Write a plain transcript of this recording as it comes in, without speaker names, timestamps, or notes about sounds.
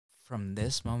from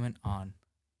this moment on,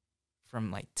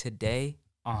 from like today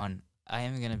on, I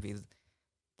am going to be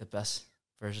the best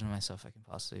version of myself I can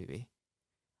possibly be.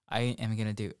 I am going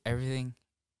to do everything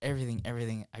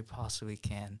I possibly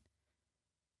can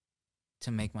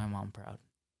to make my mom proud.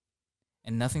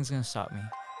 And nothing's going to stop me.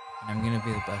 And I'm going to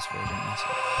be the best version of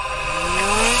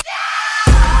myself.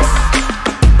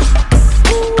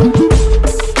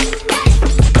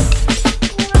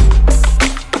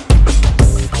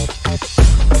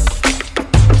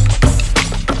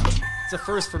 It's a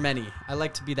first for many. I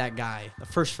like to be that guy, the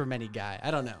first for many guy.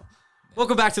 I don't know.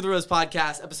 Welcome back to the Real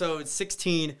Podcast, episode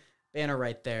 16. Banner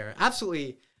right there.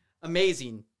 Absolutely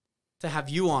amazing to have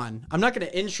you on. I'm not going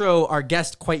to intro our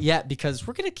guest quite yet because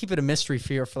we're going to keep it a mystery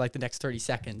for like the next 30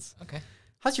 seconds. Okay.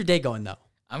 How's your day going though?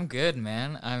 I'm good,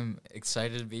 man. I'm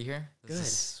excited to be here. This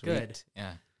is sweet. Good.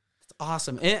 Yeah. It's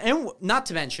awesome. And not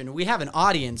to mention, we have an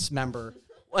audience member,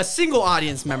 a single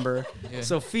audience member,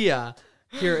 Sophia,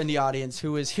 here in the audience,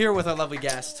 who is here with our lovely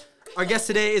guest. Our guest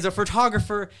today is a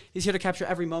photographer. He's here to capture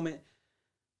every moment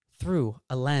through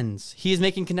a lens. He is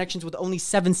making connections with only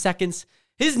 7 seconds.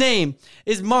 His name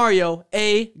is Mario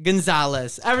A.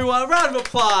 Gonzalez. Everyone, a round of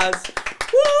applause.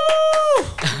 Woo!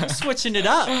 We're switching it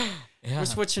up. Yeah. We're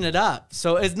switching it up.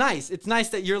 So it's nice. It's nice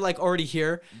that you're like already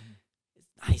here.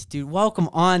 It's nice, dude. Welcome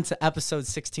on to episode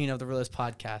 16 of the Realest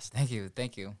Podcast. Thank you.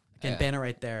 Thank you. Again, banner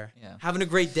right there. Yeah. Having a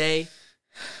great day.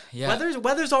 Yeah.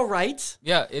 Weather's all right.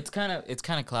 Yeah, it's kind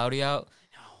of cloudy out.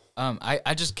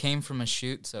 I just came from a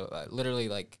shoot, so I literally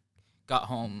like got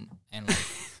home and like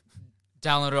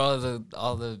downloaded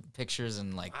all the pictures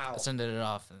and like sent it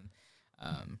off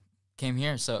and came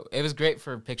here. So it was great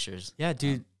for pictures. Yeah,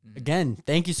 dude. Again,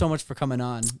 thank you so much for coming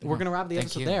on. We're gonna wrap the Thank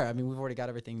episode you. there. I mean, we've already got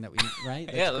everything that we right.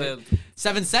 That's Yeah, great.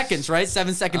 7 seconds, right?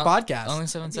 7 second podcast. Only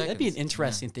 7 seconds. That'd be an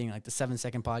interesting thing, like the 7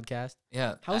 second podcast.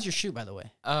 Yeah. How was your shoot, by the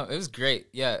way? It was great.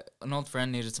 Yeah, an old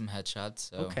friend needed some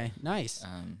headshots. So, Okay, nice.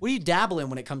 Um, What do you dabble in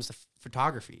when it comes to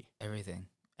photography? everything.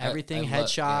 Everything,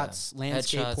 headshots,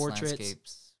 landscape, portraits.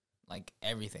 landscapes, like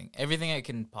everything. Everything I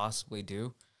can possibly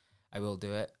do, I will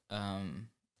do it.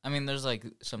 I mean, there's like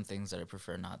some things that I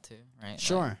prefer not to, right?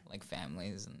 Sure. Like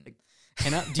families and.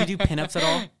 Pinup? Do you do pinups at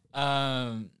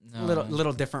all? No.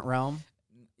 Little different realm.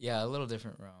 Yeah, a little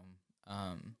different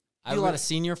realm. I do a lot of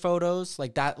senior photos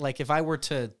like that. Like if I were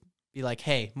to be like,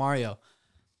 "Hey, Mario,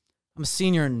 I'm a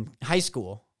senior in high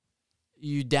school.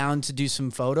 You down to do some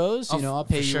photos? You know, I'll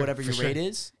pay you whatever your rate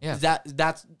is." Yeah. Is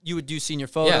that's you would do senior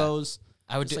photos.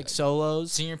 I would just do like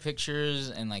solos, senior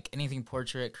pictures and like anything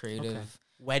portrait, creative. Okay.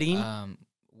 Wedding,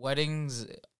 weddings,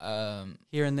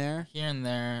 here and there. here and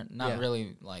there. Not Yeah.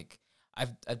 really like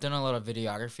I've done a lot of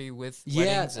videography with Yeah,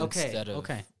 weddings okay, instead of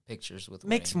okay. pictures with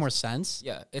Makes weddings. more sense.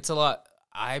 Yeah, it's a lot.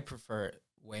 I prefer it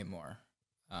way more.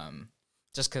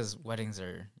 Just because weddings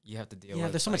are you have to deal Yeah,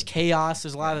 with. there's so much like, chaos.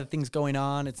 There's a lot of things going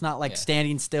on. It's not like Yeah.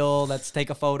 standing still. Let's take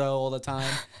a photo all the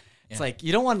time. It's Yeah. like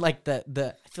you don't want like the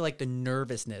I feel like the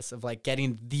nervousness of like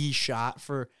getting the shot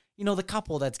for the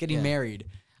couple that's getting Yeah. married.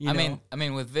 I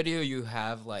mean, with video, you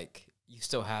have like you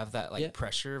still have that like Yeah.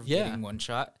 pressure of Yeah. getting one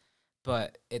shot,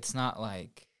 but it's not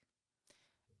like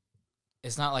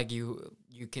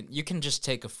you can just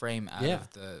take a frame out Yeah. of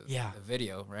the Yeah.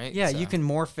 video, right? yeah, So, you can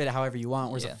morph it however you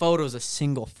want. Whereas Yeah. a photo is a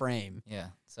single frame. Yeah,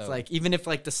 so It's like even if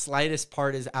like the slightest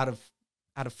part is out of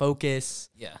focus.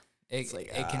 yeah, it's like,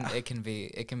 it can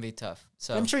be tough.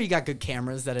 So I'm sure you got good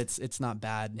cameras that it's not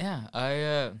bad. yeah,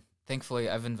 I thankfully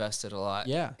I've invested a lot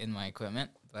Yeah. in my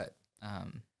equipment, but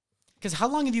Because how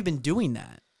long have you been doing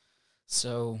that?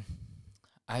 so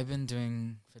I've been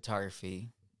doing photography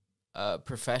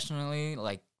professionally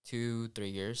like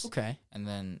 2-3 years. Okay. And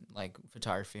then, like,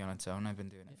 photography on its own, I've been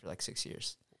doing it for, like, 6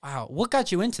 years. Wow. What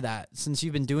got you into that? Since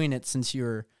you've been doing it since you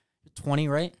were 20,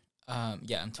 right?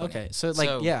 Yeah, I'm 20. Okay. So,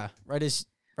 like, yeah, right as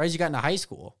you got into high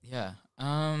school. Yeah.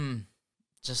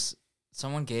 Just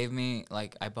someone gave me,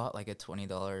 like, I bought, like, a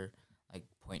 $20, like,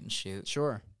 point and shoot.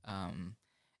 Sure.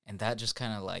 And that just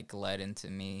kind of, like, led into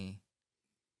me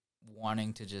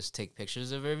wanting to just take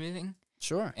pictures of everything.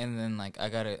 Sure. And then, like, I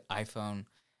got an iPhone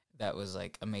that was,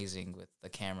 like, amazing with the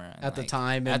camera. And, At the like,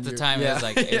 time. At the time, yeah. it was,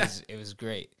 like, it was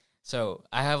great. So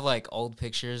I have, like, old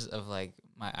pictures of, like,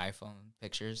 my iPhone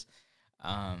pictures.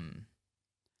 And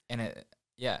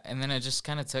then it just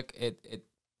kind of took it,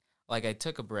 like, I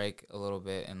took a break a little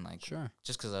bit and, like, Sure.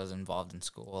 just because I was involved in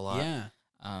school a lot. Yeah.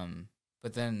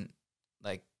 But then,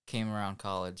 like, came around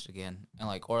college again. And,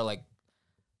 like, or, like,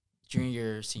 junior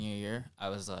year, senior year, I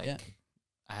was, like, Yeah.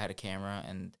 I had a camera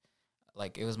and,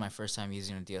 like, it was my first time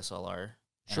using a DSLR.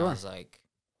 And Sure. I was like,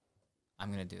 I'm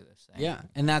gonna do this thing. Yeah,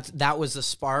 and that was the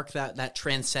spark that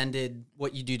transcended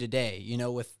what you do today. You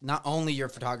know, with not only your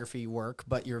photography work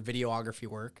but your videography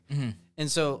work.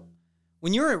 And so,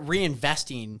 when you're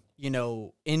reinvesting, you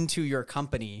know, into your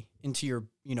company, into your,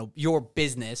 you know, your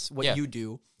business, what you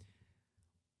do,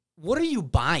 what are you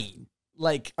buying?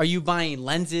 Like, are you buying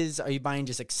lenses? Are you buying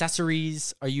just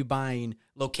accessories? Are you buying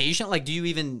location? Like, do you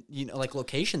even, you know, like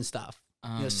location stuff?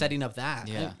 You know, setting up that.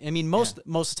 Yeah. I mean, most of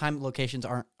the time locations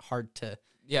aren't hard to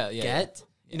get. Yeah.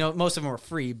 You know, most of them are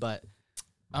free, but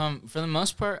for the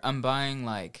most part, I'm buying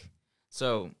like,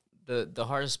 so the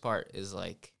hardest part is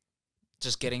like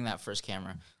just getting that first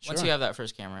camera. Once you have that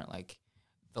first camera, like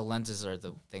the lenses are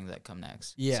the thing that come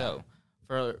next. Yeah. So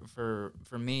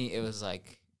for me, it was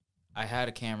like I had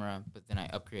a camera, but then I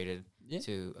upgraded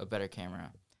to a better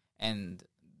camera, and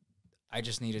I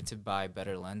just needed to buy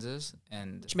better lenses,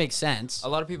 and which makes sense. A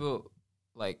lot of people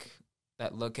like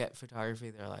that look at photography,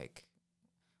 they're like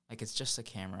it's just a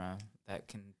camera that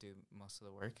can do most of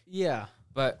the work. Yeah.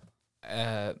 But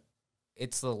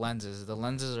it's the lenses. The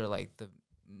lenses are like the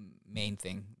main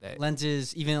thing. That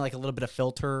lenses, even like a little bit of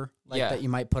filter that you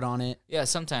might put on it. Yeah,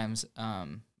 sometimes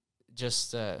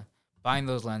just buying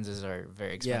those lenses are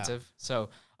very expensive. Yeah. So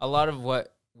a lot of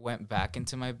what went back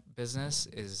into my business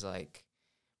is like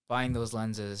buying those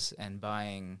lenses and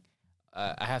buying.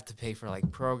 I have to pay for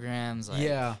like programs. Like,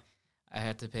 I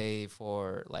had to pay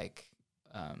for like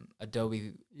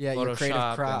Adobe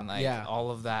Photoshop and like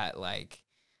all of that, like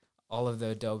all of the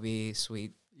Adobe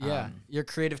suite. Yeah, your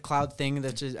Creative Cloud thing.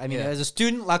 That's just, I mean, as a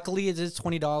student, luckily it is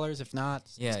 $20. If not,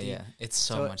 it's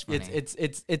so much money.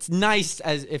 It's nice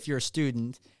as if you're a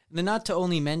student. And then not to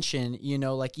only mention, you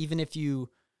know, like even if you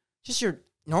just your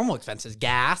normal expenses,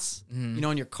 gas, you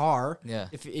know, in your car. Yeah.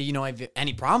 If you know, if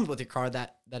any problems with your car,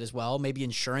 that as well. Maybe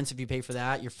insurance if you pay for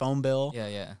that, your phone bill.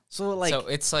 Yeah. So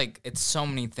it's so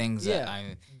many things that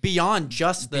I beyond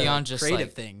just the creative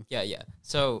like, thing. Yeah.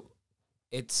 So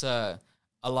it's a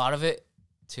lot of it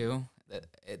too.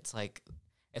 It's like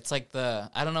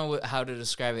the, I don't know how to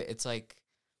describe it. It's like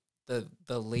the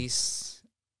least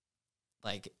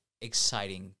like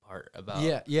exciting part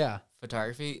about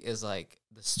photography is like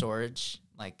the storage,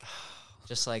 like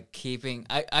just like keeping.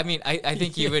 I mean I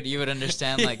think you would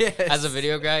understand like as a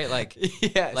video guy, like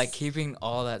like keeping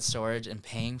all that storage and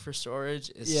paying for storage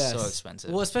is so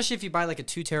expensive. Well, especially if you buy like a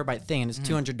 2 terabyte thing and it's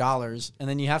 $200, and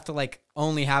then you have to like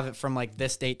only have it from like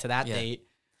this date to that date.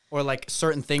 Or like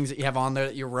certain things that you have on there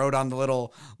that you wrote on the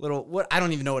little what, I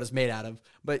don't even know what it's made out of,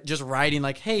 but just writing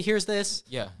like, hey, here's this.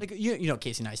 Yeah. Like you know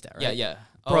Casey Neistat, right? Yeah.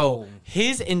 Bro,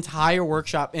 his entire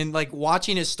workshop and like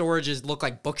watching his storages look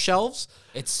like bookshelves.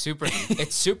 It's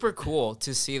super cool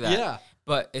to see that. Yeah.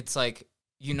 But it's like,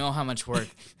 you know how much work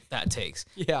that takes.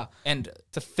 Yeah. And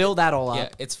to fill that all up. Yeah,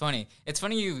 it's funny. It's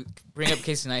funny you bring up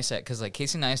Casey Neistat because like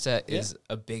Casey Neistat is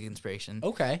a big inspiration.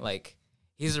 Okay. Like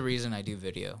he's the reason I do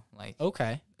video. Like,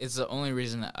 it's the only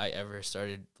reason that I ever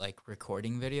started like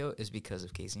recording video is because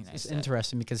of Casey Neistat. It's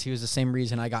interesting because he was the same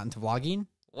reason I got into vlogging.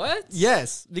 What?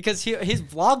 Yes, because his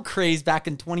vlog craze back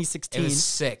in 2016. It was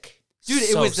sick. Dude,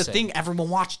 it was the thing. Everyone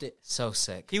watched it. So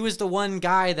sick. He was the one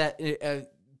guy that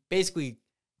basically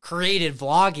created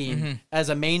vlogging as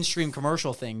a mainstream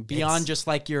commercial thing beyond just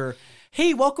like your,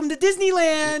 hey, welcome to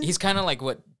Disneyland. He's kind of like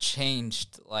what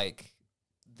changed like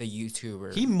the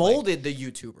YouTuber. He molded the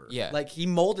YouTuber. Yeah. Like he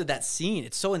molded that scene.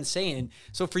 It's so insane. And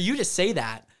so for you to say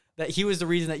that he was the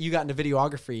reason that you got into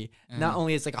videography, not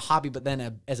only as like a hobby, but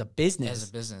then as a business. As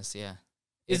a business, yeah.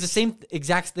 It's the same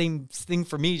exact same thing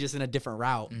for me, just in a different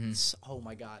route. Oh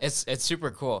my God. It's super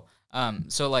cool.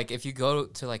 So like if you go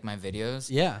to like my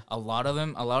videos, a lot of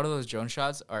those drone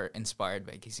shots are inspired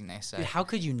by Casey Neistat. Dude, how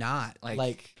could you not?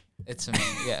 Like it's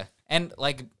amazing. Yeah. And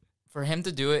like for him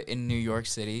to do it in New York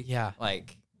City,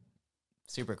 like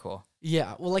super cool.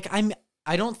 Yeah. Well, like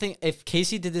I don't think if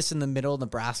Casey did this in the middle of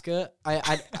Nebraska,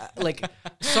 I like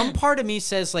some part of me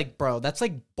says like, bro, that's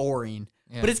like boring.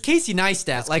 Yeah. But it's Casey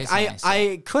Neistat. Like Casey Neistat.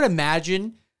 I could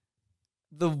imagine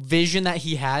the vision that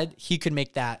he had. He could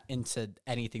make that into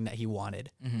anything that he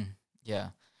wanted. Yeah.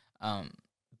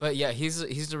 But yeah, he's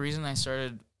the reason I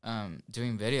started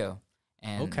doing video.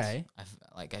 And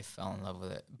I fell in love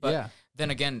with it. But then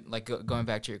again, like going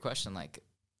back to your question, like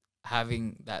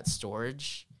having that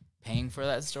storage, paying for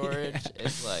that storage,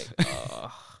 it's like,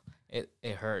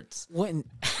 it hurts.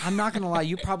 I'm not gonna lie,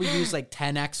 you probably use like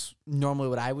 10x normally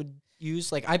what I would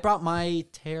use. Like I brought my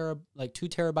 2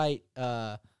 terabyte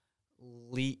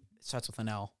starts with an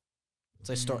L.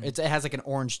 It's like it has like an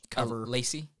orange cover.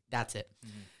 Lacy. That's it.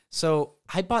 So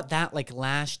I bought that like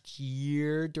last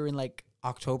year during like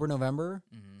October, November.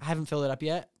 I haven't filled it up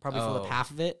yet. Probably filled up half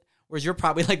of it. Whereas you're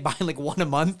probably like buying like one a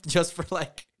month just for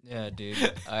like. Yeah, dude.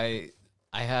 I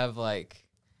have like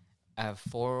I have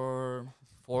four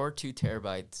 2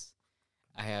 terabytes.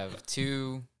 I have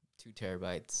two 2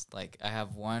 terabytes. Like I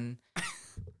have one.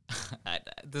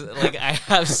 I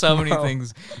have so many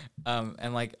things,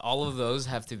 and like all of those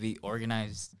have to be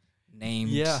organized, named.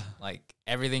 Yeah. Like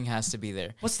everything has to be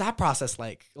there. What's that process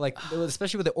like? Like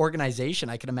especially with the organization,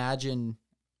 I can imagine.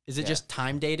 Is it just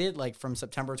time dated, like from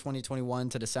September 2021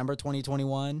 to December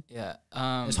 2021? Yeah.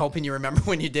 Just hoping you remember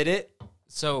when you did it.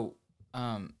 So,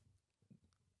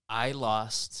 I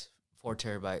lost 4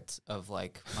 terabytes of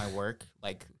like my work,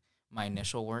 like my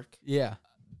initial work. Yeah.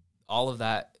 All of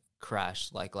that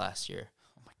crashed like last year.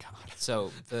 Oh my God.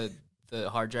 So the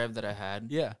hard drive that I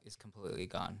had is completely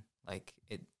gone. Like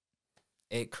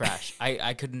it crashed.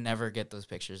 I could never get those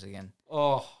pictures again.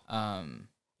 Oh.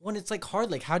 When it's like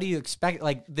hard, like how do you expect,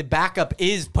 like the backup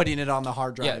is putting it on the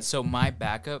hard drive? Yeah, so my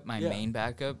backup, main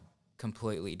backup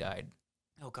completely died.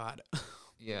 Oh God.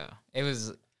 Yeah. It was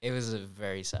a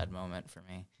very sad moment for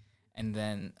me. And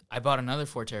then I bought another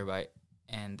 4 terabyte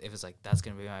and it was like that's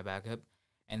going to be my backup.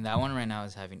 And that one right now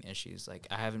is having issues. Like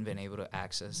I haven't been able to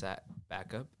access that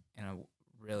backup in a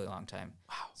really long time.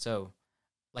 Wow. So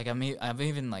like I've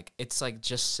even like it's like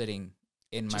just sitting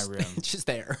in my room. It's just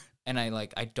there. And I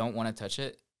don't want to touch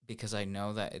it because I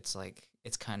know that it's like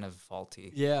it's kind of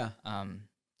faulty. Yeah.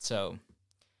 So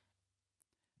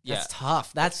yeah. That's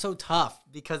tough. That's so tough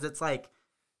because it's like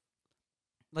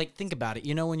think about it.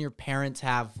 You know when your parents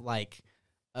have like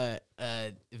a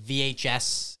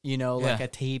VHS, you know, like a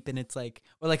tape, and it's like,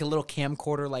 or like a little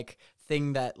camcorder like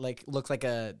thing that like looks like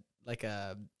a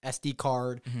SD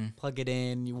card. Plug it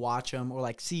in, you watch them, or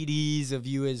like CDs of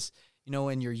you as you know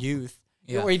in your youth.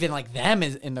 Yeah. Or even like them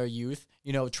is in their youth,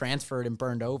 you know, transferred and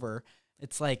burned over.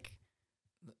 It's like,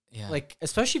 like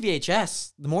especially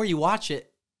VHS. The more you watch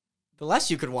it, the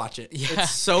less you could watch it. Yeah. It's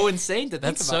so insane to think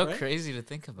about. That's so crazy to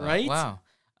think about. Right? Wow.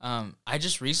 I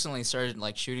just recently started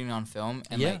like shooting on film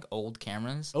and like old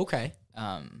cameras. Okay.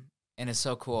 And it's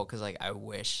so cool because like I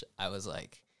wish I was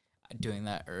like doing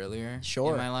that earlier in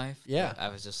my life. Yeah. I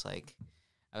was just like.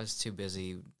 I was too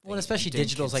busy. Well, especially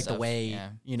digital's like the way,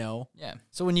 you know? Yeah.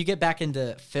 So when you get back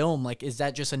into film, like, is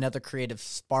that just another creative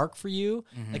spark for you?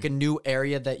 Like a new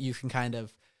area that you can kind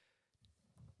of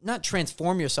not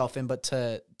transform yourself in, but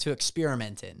to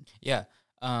experiment in? Yeah.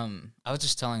 I was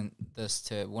just telling this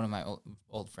to one of my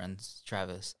old friends,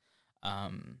 Travis.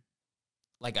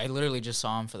 Like, I literally just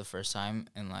saw him for the first time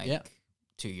in, like,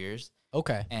 2 years.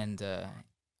 Okay. And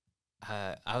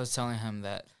I was telling him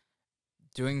that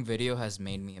doing video has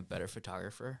made me a better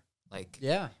photographer. Like,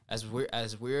 as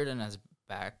weird and as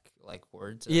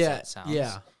backwards as it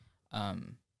sounds.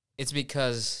 It's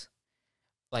because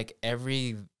like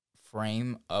every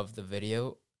frame of the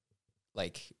video,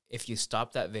 like if you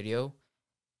stop that video,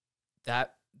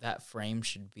 that frame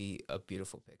should be a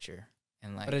beautiful picture.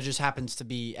 And like, but it just happens to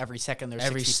be every second there's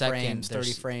 60 frames,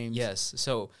 30 frames. Yes.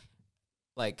 So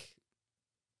like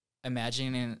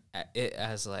imagining it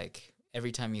as like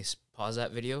every time you pause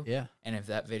that video, and if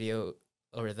that video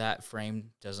or that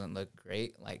frame doesn't look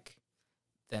great, like,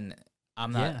 then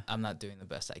I'm not doing the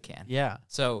best I can. Yeah.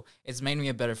 So it's made me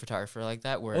a better photographer like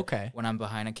that, where when I'm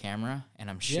behind a camera and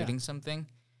I'm shooting something,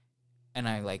 and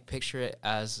I like picture it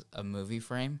as a movie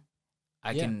frame,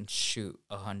 I can shoot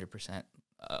 100%,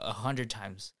 100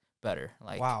 times better.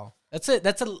 Like, wow, that's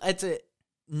a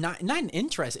not an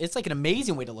interest. It's like an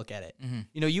amazing way to look at it.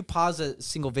 You know, you pause a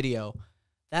single video,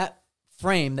 that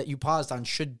frame that you paused on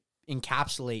should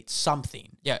encapsulate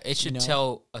something. Yeah, it should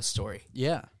tell a story.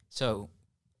 Yeah. So,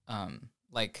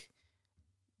 like,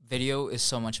 video is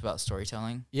so much about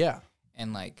storytelling. Yeah.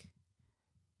 And, like,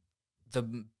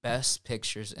 the best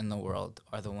pictures in the world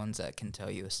are the ones that can tell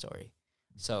you a story.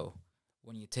 So,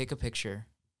 when you take a picture,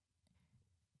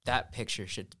 that picture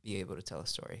should be able to tell a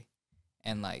story.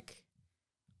 And, like,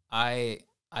 I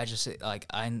just, like,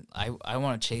 I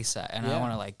want to chase that, and I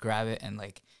want to, like, grab it and,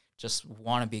 like, just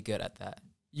want to be good at that.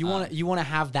 You want to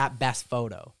have that best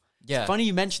photo. Yeah. It's funny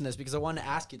you mentioned this because I wanted to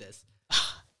ask you this.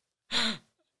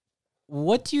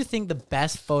 What do you think the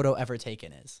best photo ever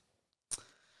taken is?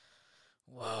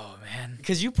 Whoa, man.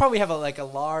 Because you probably have a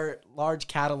large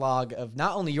catalog of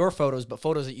not only your photos, but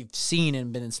photos that you've seen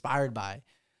and been inspired by.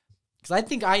 Because I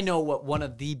think I know what one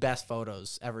of the best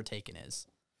photos ever taken is.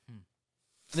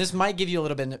 This might give you a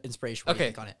little bit of inspiration. What do you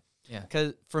think on it? Yeah.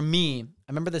 Because for me,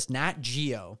 I remember this Nat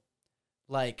Geo,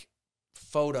 like,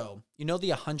 photo. You know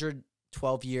the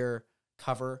 112-year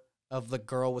cover of the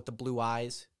girl with the blue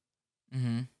eyes?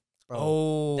 Mm-hmm.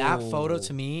 Bro, that photo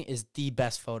to me is the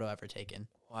best photo ever taken.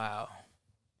 Wow.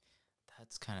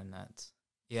 That's kind of nuts.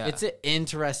 Yeah. It's an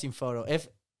interesting photo.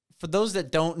 For those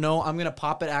that don't know, I'm going to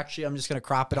pop it. Actually, I'm just going to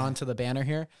crop it onto the banner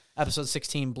here. Episode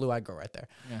 16, Blue-Eyed Girl right there.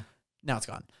 Yeah. Now it's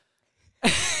gone.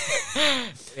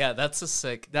 Yeah, that's a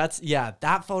sick.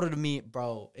 That photo to me,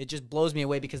 bro, it just blows me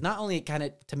away because not only kind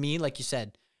of, to me, like you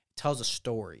said, tells a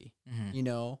story, you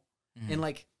know? And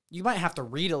like, you might have to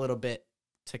read a little bit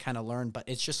to kind of learn, but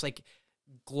it's just like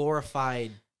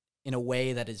glorified in a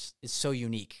way that is so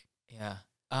unique. Yeah.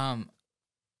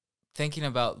 Thinking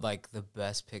about like the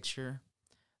best picture,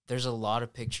 there's a lot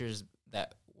of pictures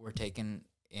that were taken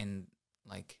in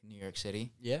like New York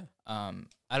City. Yeah. I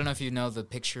don't know if you know the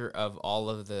picture of all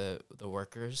of the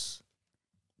workers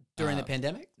During the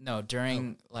pandemic? No,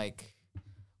 during like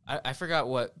I forgot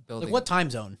what building. Like what time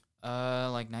zone?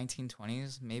 Like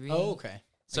 1920s maybe. Oh, okay.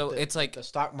 So like it's like the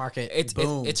stock market.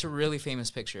 It's a really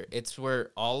famous picture. It's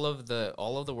where all of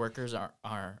the workers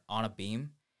are on a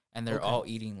beam and they're all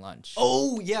eating lunch.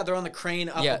 Oh yeah, they're on the crane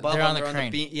up above. They're on them, the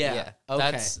crane. beam. Yeah.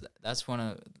 Okay. That's one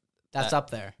of that's up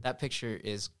there. That picture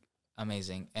is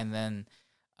amazing. And then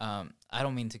I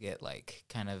don't mean to get like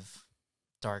kind of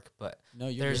dark, but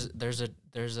no,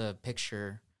 there's a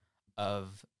picture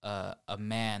of a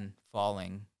man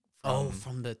falling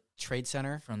from the Trade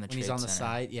Center? From the When he's on the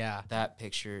side? Yeah. That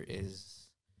picture is...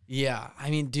 Yeah. I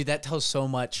mean, dude, that tells so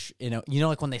much, you know,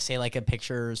 like when they say like a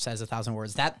picture says 1,000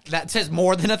 words, that says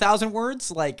more than 1,000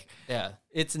 words. Like, yeah,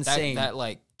 it's insane. That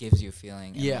like gives you a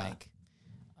feeling. And yeah. Like,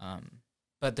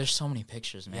 but there's so many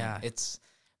pictures, man. Yeah.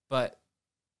 But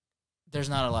there's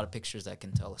not a lot of pictures that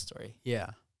can tell a story.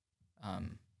 Yeah.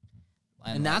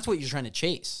 And that's what you're trying to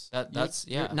chase.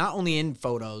 You're not only in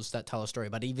photos that tell a story,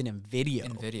 but even in video.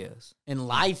 In videos. In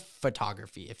live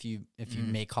photography, if you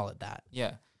may call it that.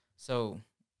 Yeah. So,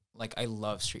 like, I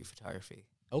love street photography.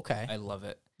 Okay. I love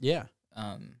it. Yeah.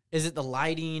 Is it the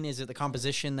lighting? Is it the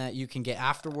composition that you can get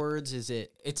afterwards? Is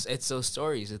it? It's those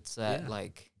stories. It's that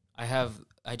like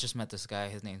I just met this guy.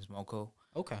 His name's Moko.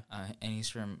 Okay. And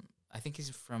I think he's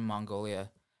from Mongolia.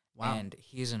 Wow. And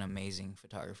he's an amazing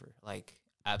photographer. Like,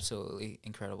 absolutely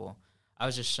incredible. I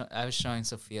was showing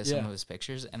Sophia some of his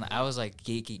pictures, and I was like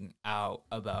geeking out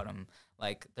about him.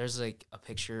 Like, there's like a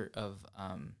picture of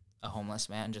a homeless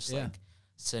man just like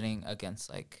sitting against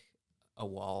like a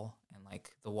wall, and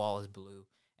like the wall is blue,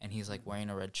 and he's like wearing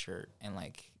a red shirt, and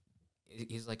like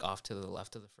he's like off to the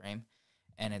left of the frame,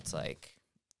 and it's like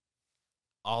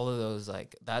all of those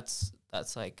like that's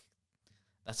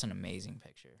an amazing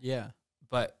picture. Yeah.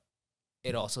 But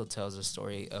it also tells a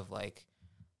story of like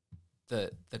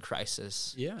the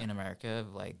crisis in America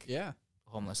of like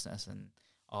homelessness and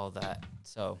all that.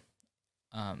 So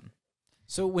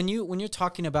so when you're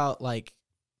talking about like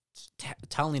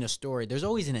telling a story, there's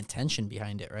always an intention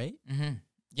behind it, right? Mm-hmm.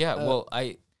 Yeah. Well,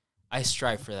 I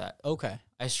strive for that. Okay.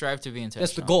 I strive to be intentional.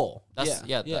 That's the goal.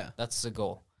 That's the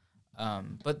goal.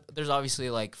 But there's obviously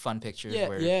like fun pictures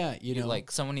where you know, like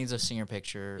someone needs a singer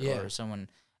picture or someone,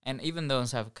 and even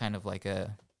those have kind of like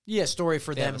a story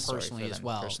for them personally as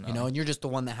well. You know, and you're just the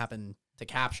one that happened to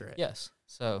capture it. Yes.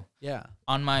 So yeah,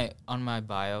 on my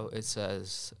bio it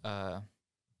says I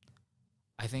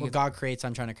think what God creates,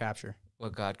 I'm trying to capture.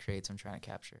 What God creates, I'm trying to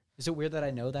capture. Is it weird that I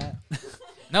know that?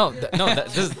 No,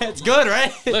 it's good,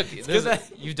 right? Look,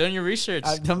 you've done your research.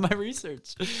 I've done my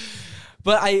research.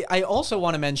 But I also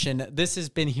want to mention, this has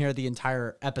been here the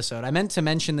entire episode. I meant to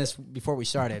mention this before we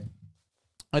started.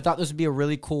 I thought this would be a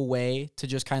really cool way to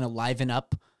just kind of liven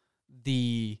up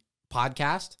the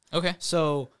podcast. Okay.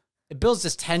 So it builds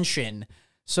this tension.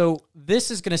 So this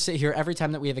is going to sit here every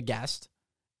time that we have a guest.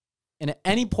 And at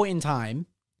any point in time,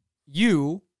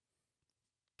 you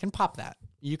can pop that.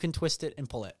 You can twist it and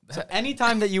pull it. So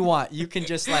anytime that you want, you can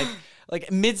just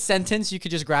like mid-sentence, you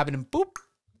could just grab it and boop.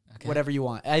 Okay. Whatever you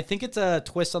want. I think it's a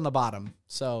twist on the bottom.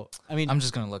 So, I mean... I'm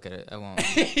just going to look at it. I won't.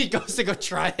 He goes to go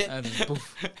try it.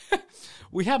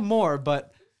 We have more,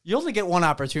 but you only get one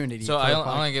opportunity. So I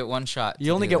only get one shot.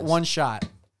 You only get one shot.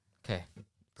 Okay.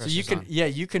 So you can,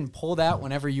 you can pull that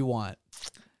whenever you want.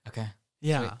 Okay.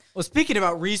 Yeah. Sweet. Well, speaking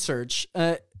about research,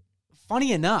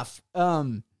 funny enough,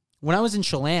 when I was in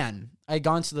Chelan, I had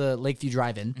gone to the Lakeview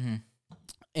Drive-In,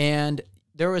 and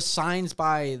there was signs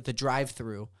by the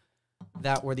drive-thru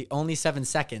that were the only 7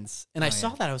 seconds. And I saw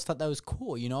that. I thought that was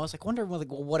cool. You know, I was like, wondering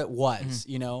what it was,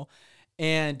 you know?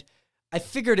 And I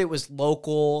figured it was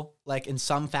local, like in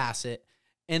some facet.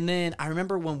 And then I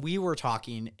remember when we were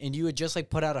talking and you had just like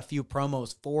put out a few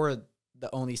promos for the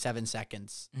only 7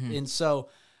 seconds. And so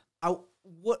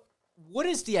what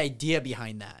is the idea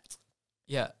behind that?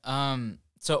 Yeah.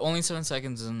 So Only 7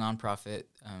 Seconds is a nonprofit.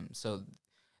 So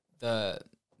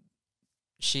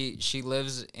she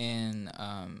lives in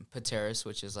Pateros,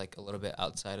 which is like a little bit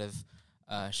outside of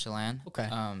Chelan. Okay.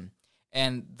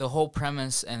 And the whole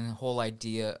premise and whole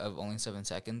idea of only 7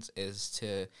 seconds is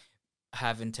to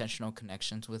have intentional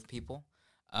connections with people.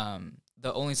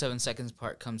 The only 7 seconds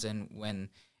part comes in when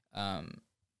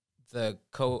the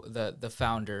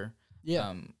founder,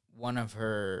 one of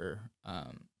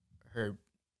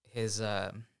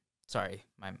sorry,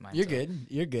 my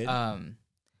You're good.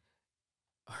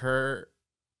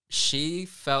 She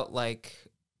felt like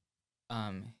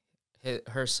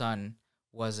her son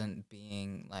wasn't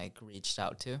being like reached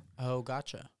out to. Oh,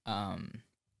 gotcha. And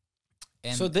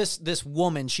so this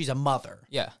woman, she's a mother.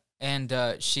 Yeah. And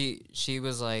she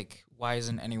was like, why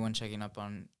isn't anyone checking up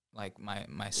on like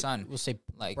my son? We'll say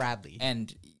like Bradley.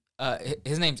 And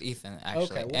his name's Ethan,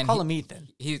 actually. Okay, we'll call him Ethan.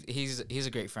 He's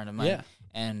a great friend of mine. Yeah.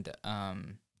 And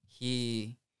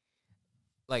he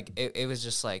like it was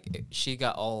just like she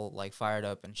got all like fired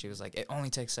up, and she was like, it only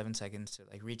takes 7 seconds to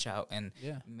like reach out and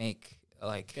make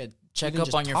like check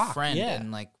up on your friend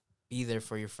and like be there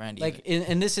for your friend. Like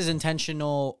and this is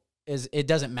intentional. Is it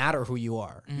doesn't matter who you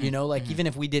are, you know, like even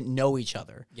if we didn't know each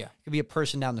other, it could be a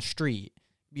person down the street,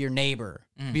 be your neighbor,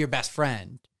 be your best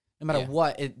friend, no matter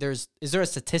what. Is there a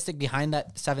statistic behind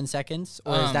that 7 seconds,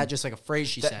 or is that just like a phrase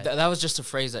she said? That was just a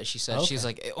phrase that she said. Okay. She's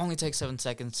like, it only takes 7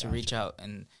 seconds to reach out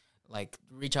and like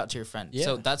reach out to your friend.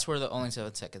 So that's where the only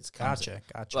 7 seconds comes in.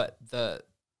 Gotcha. But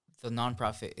the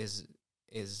nonprofit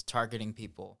is targeting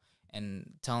people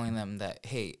and telling them that,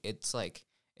 hey, it's like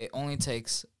it only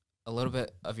takes a little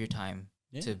bit of your time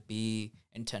to be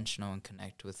intentional and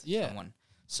connect with someone.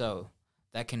 So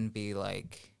that can be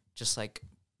like just like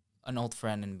an old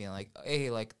friend and being like,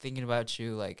 hey, like thinking about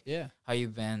you, like how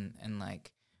you've been. And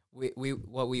like we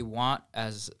what we want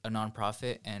as a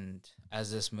nonprofit and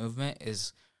as this movement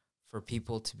is for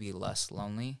people to be less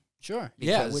lonely. Sure.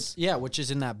 Which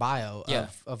is in that bio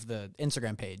of the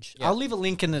Instagram page. Yeah. I'll leave a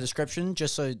link in the description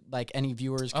just so like any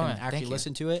viewers can actually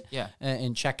listen to it. Yeah.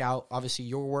 And check out obviously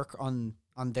your work on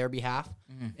their behalf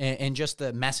and just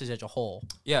the message as a whole.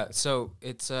 Yeah. So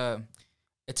it's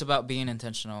about being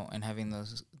intentional and having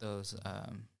those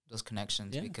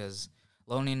connections because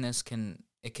loneliness can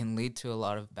lead to a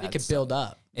lot of bad stuff. It can build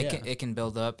up. It can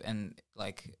build up, and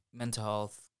like mental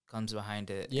health comes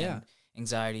behind it. Yeah. And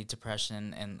anxiety,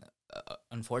 depression, and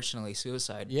unfortunately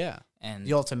suicide. Yeah. And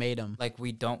the ultimatum. Like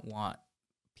we don't want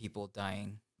people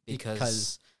dying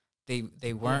because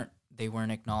they weren't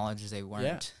acknowledged. They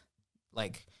weren't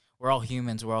like, we're all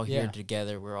humans. We're all here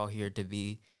together. We're all here to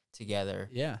be together.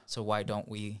 Yeah. So why don't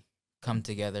we come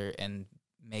together and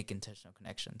make intentional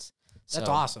connections? That's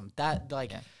awesome. That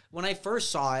like when I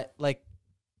first saw it, like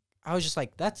I was just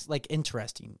like, that's like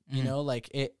interesting. You know, like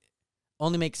it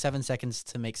only makes 7 seconds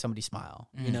to make somebody smile,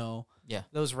 you know? Yeah.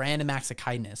 Those random acts of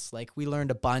kindness. Like we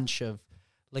learned a bunch of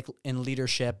like in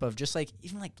leadership of just like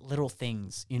even like little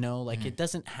things, you know, like it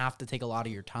doesn't have to take a lot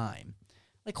of your time.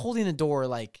 Like holding the door,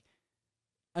 like,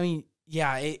 I mean,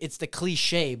 it's the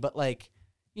cliche, but like,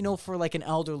 you know, for like an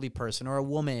elderly person or a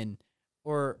woman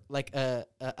or like a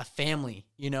family,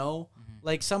 you know,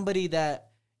 like somebody that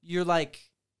you're like,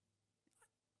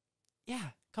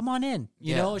 come on in,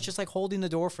 you know, it's just like holding the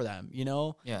door for them, you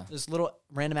know, there's little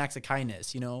random acts of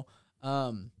kindness, you know,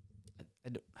 I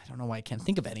don't know why I can't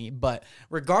think of any, but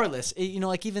regardless, you know,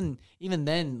 like even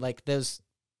then, like those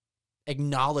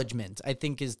acknowledgement, I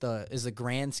think is the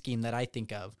grand scheme that I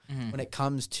think of when it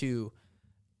comes to,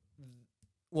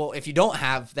 well, if you don't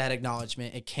have that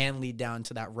acknowledgement, it can lead down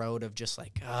to that road of just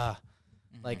like,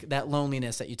 like that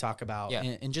loneliness that you talk about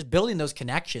and just building those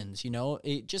connections, you know,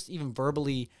 it just even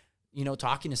verbally, you know,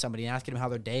 talking to somebody and asking them how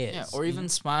their day is. Yeah, or even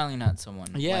smiling at someone.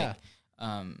 Yeah.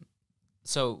 Like,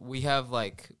 so we have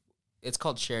like, it's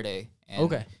called Share Day.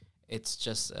 And it's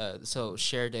just, so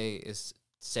Share Day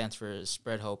stands for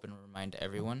spread hope and remind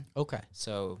everyone. Okay.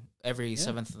 So every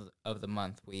 7th of the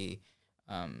month,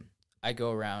 I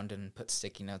go around and put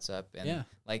sticky notes up and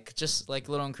like just like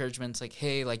little encouragements, like,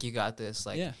 hey, like you got this,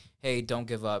 like, hey, don't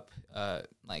give up,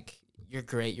 like you're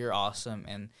great, you're awesome,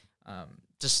 and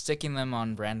just sticking them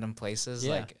on random places.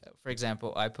 Like for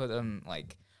example, I put them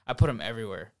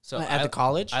everywhere. So at the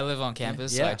college, I live on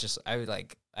campus. So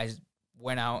I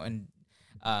went out and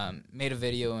made a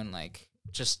video and like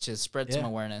just to spread some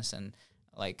awareness and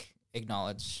like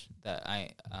acknowledge that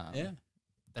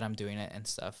that I'm doing it and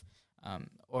stuff.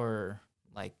 Or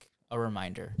like a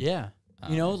reminder. Yeah.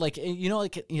 You know, like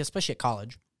especially at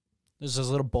college, there's those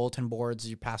little bulletin boards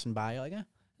you're passing by. You're like,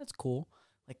 that's cool.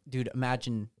 Like, dude,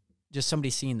 imagine just somebody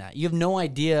seeing that. You have no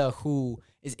idea who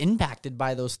is impacted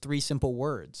by those 3 simple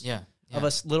words. Yeah. Of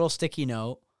a little sticky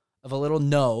note, of a little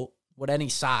note, any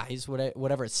size,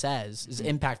 whatever it says, is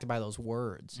impacted by those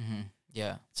words.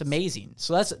 Yeah. It's amazing.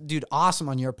 So that's, dude, awesome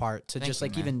on your part to Thank just you,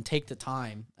 like man. even take the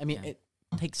time. I mean, Yeah. it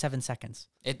takes 7 seconds.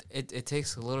 It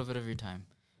takes a little bit of your time.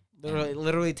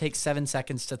 Literally takes 7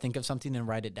 seconds to think of something and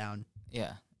write it down.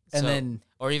 Yeah. And then,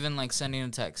 or even like sending a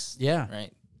text. yeah,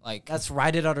 Right. Like that's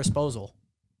right at our disposal.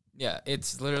 yeah,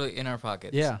 it's literally in our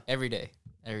pockets. Yeah. Every day.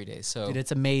 So Dude,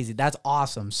 it's amazing. That's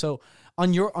awesome. So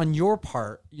on your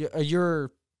part,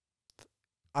 you're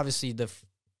obviously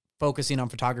focusing on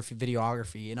photography,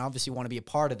 videography, and obviously want to be a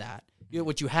part of that,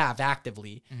 which you have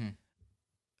actively. Mm-hmm.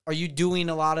 Are you doing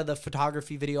a lot of the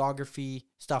photography, videography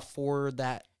stuff for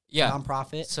that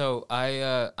nonprofit? So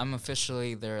I'm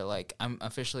officially I'm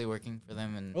officially working for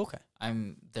them, and Okay.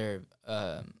 I'm their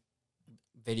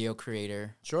video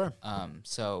creator. Sure.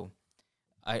 So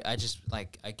I just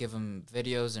like I give them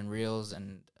videos and reels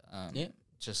and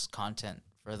just content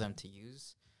for them to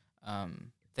use.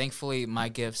 Thankfully, my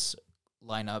gifts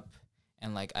line up,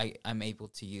 and like I'm able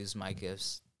to use my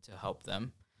gifts to help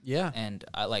them. Yeah. And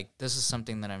I like this is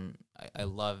something that I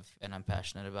love and I'm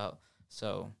passionate about.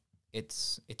 So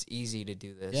it's easy to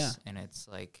do this. Yeah. And it's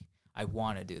like I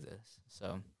want to do this.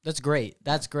 So That's great.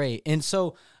 That's great. And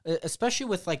so, especially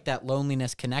with like that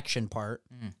loneliness connection part,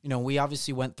 you know, we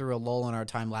obviously went through a lull in our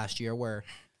time last year where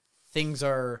things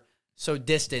are so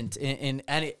distant in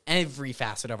every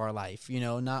facet of our life, you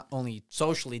know, not only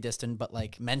socially distant, but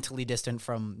like mentally distant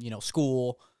from, you know,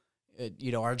 school,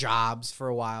 you know, our jobs for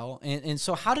a while. And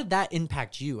so how did that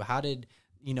impact you? How did,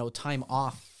 you know, time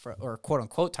off or quote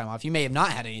unquote time off? You may have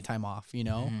not had any time off, you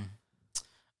know?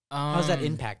 How's that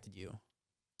impacted you?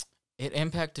 It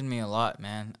impacted me a lot,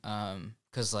 man.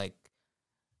 'Cause like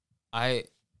it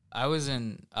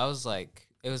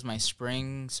was my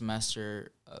spring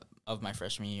semester of my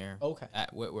freshman year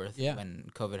at Whitworth when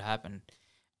COVID happened.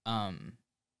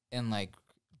 And like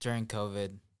during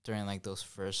COVID, during like those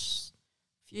first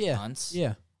few months,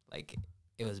 like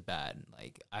it was bad.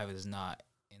 Like I was not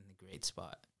in the great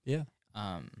spot. Yeah.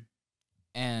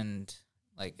 And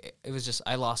like it was just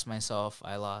I lost myself.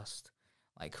 I lost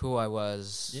like who I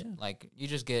was. Yeah. Like you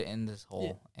just get in this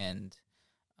hole, and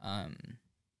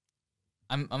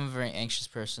I'm a very anxious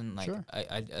person. Like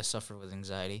I suffer with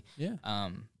anxiety. Yeah.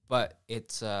 But it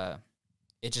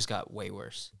just got way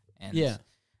worse. And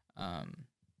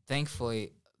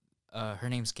thankfully, her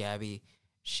name's Gabby.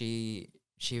 She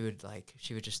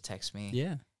would just text me.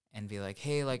 Yeah. And be like,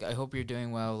 hey, like I hope you're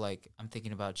doing well. Like I'm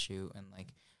thinking about you. And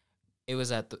like it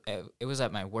was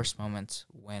at my worst moments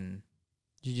when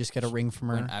you just get a ring from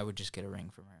her. When I would just get a ring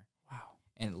from her. Wow.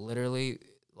 And literally,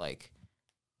 like,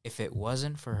 if it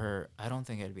wasn't for her, I don't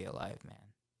think I'd be alive, man.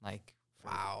 Like,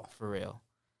 for real.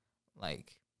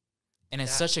 Like, and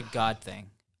it's such a God thing.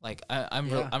 Like,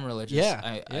 I'm religious.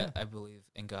 Yeah. I believe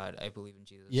in God. I believe in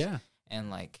Jesus. Yeah.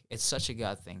 And like, it's such a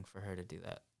God thing for her to do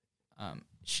that.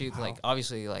 She like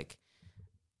obviously like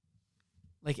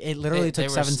it literally took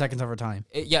 7 seconds of her time.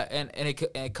 And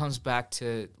it comes back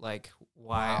to like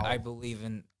why I believe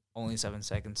in only 7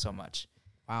 seconds so much.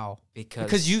 Wow.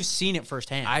 Because you've seen it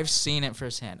firsthand. I've seen it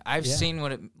firsthand. I've seen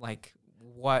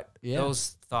what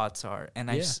those thoughts are,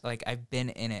 and I've been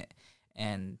in it.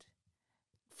 And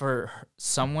for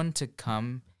someone to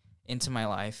come into my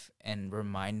life and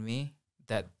remind me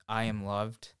that I am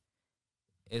loved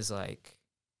is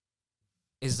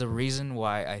the reason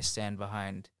why I stand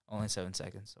behind only 7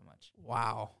 seconds so much.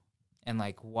 Wow. And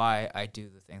like why I do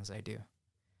the things I do.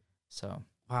 So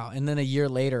wow. And then a year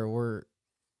later we're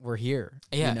here.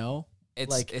 Yeah. You know?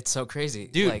 It's so crazy.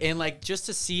 Dude, like, and like just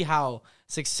to see how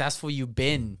successful you've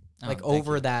been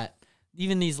over that,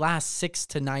 even these last 6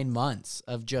 to 9 months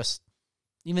of just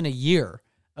even a year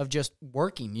of just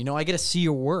working, you know, I get to see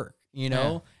your work, you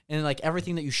know, and like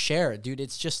everything that you share, dude,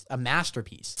 it's just a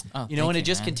masterpiece, you know, and it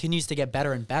just continues to get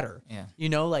better and better. Yeah. You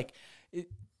know, like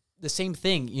the same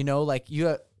thing, you know, like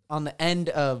you on the end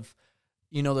of,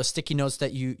 you know, the sticky notes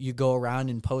that you go around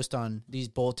and post on these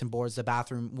bulletin boards, the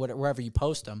bathroom, wherever you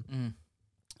post them.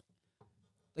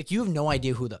 Like you have no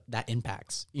idea who that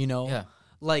impacts, you know? Yeah.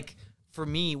 Like for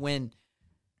me, when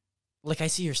like I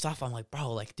see your stuff, I'm like,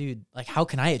 bro, like, dude, like how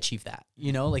can I achieve that?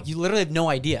 You know, like you literally have no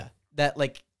idea that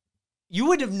like you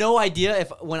would have no idea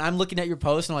if when I'm looking at your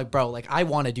post and I'm like, bro, like I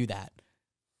want to do that.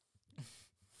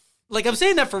 Like I'm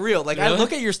saying that for real. Like really? I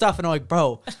look at your stuff and I'm like,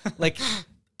 bro, like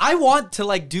I want to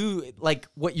like do like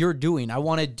what you're doing. I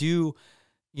want to do,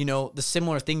 you know, the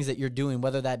similar things that you're doing,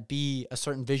 whether that be a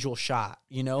certain visual shot,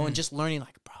 you know, and just learning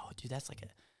like, bro, dude, that's like a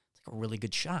really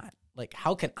good shot. Like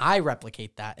how can I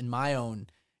replicate that in my own,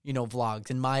 you know,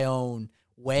 vlogs, in my own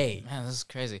way? Man, this is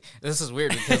crazy. This is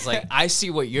weird because like I see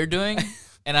what you're doing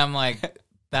and I'm like,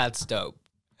 that's dope.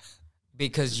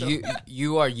 Because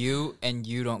you are you and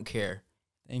you don't care.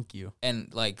 Thank you.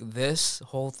 And like this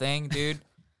whole thing, dude,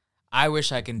 I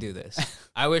wish I can do this.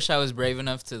 I wish I was brave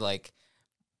enough to like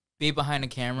be behind a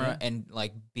camera and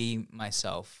like be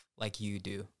myself like you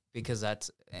do, because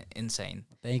that's insane.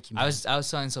 Thank you, man. I was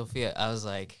telling Sophia, I was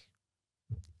like,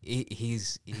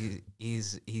 he's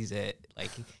it.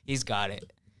 Like he's got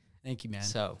it. Thank you, man.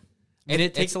 So, and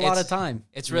it takes a lot of time.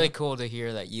 It's really cool to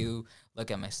hear that you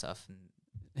look at my stuff. And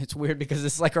it's weird because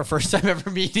it's like our first time ever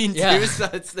meeting too, so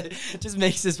it just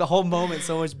makes this whole moment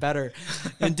so much better.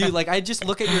 And dude, like I just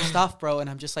look at your stuff, bro, and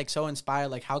I'm just like so inspired.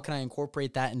 Like, how can I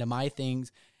incorporate that into my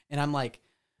things? And I'm like,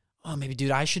 oh, maybe,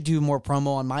 dude, I should do more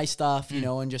promo on my stuff, you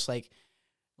know, and just like,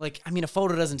 I mean, a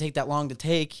photo doesn't take that long to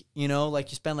take, you know,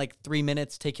 like you spend like 3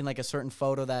 minutes taking like a certain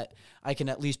photo that I can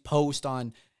at least post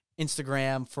on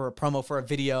Instagram for a promo for a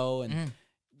video. And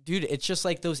dude, it's just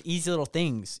like those easy little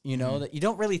things, you know, that you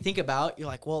don't really think about. You're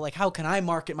like, well, like, how can I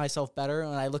market myself better?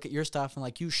 And I look at your stuff and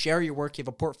like you share your work, you have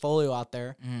a portfolio out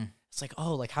there. It's like,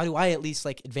 oh, like, how do I at least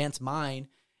like advance mine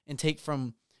and take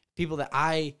from people that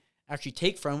I actually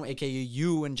take from, aka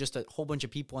you and just a whole bunch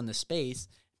of people in the space,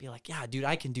 be like, yeah, dude,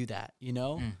 I can do that, you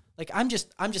know? Like, I'm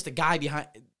just a guy behind,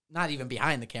 not even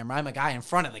behind the camera. I'm a guy in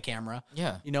front of the camera.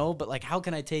 Yeah. You know, but like, how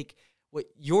can I take what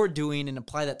you're doing and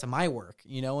apply that to my work,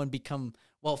 you know, and become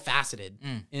well-faceted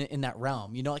in that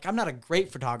realm? You know, like, I'm not a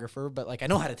great photographer, but like, I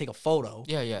know how to take a photo.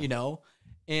 Yeah. You know?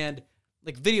 And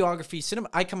like videography,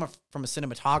 I come from a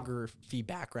cinematography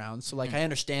background. So like, I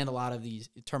understand a lot of these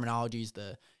terminologies,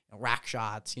 the rack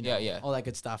shots, you know, all that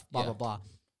good stuff, blah, blah, blah.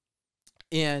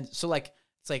 And so like,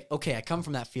 it's like, okay, I come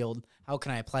from that field. How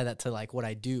can I apply that to like what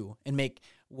I do and make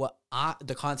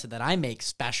the content that I make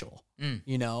special,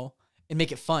 you know, and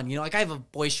make it fun? You know, like I have a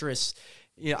boisterous,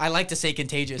 you know, I like to say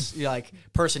contagious, you know, like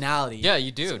personality. Yeah,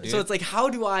 you do, dude. So it's like, how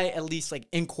do I at least like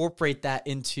incorporate that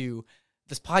into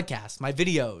this podcast, my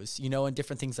videos, you know, and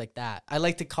different things like that? I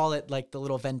like to call it like the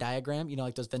little Venn diagram, you know,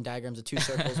 like those Venn diagrams of two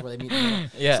circles where they meet in the middle.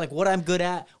 It's like what I'm good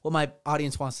at, what my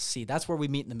audience wants to see. That's where we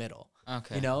meet in the middle.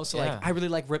 Okay. You know, so like I really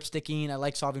like ripsticking. I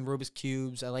like solving Rubik's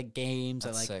Cubes. I like games.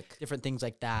 That's I like different things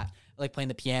like that. I like playing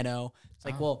the piano. It's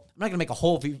like, well, I'm not going to make a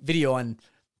whole video on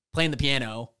playing the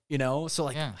piano, you know? So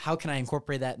like, how can I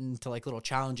incorporate that into like little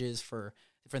challenges for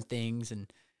different things?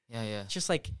 And it's just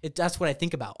like, that's what I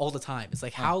think about all the time. It's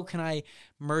like, how can I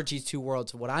merge these two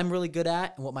worlds of what I'm really good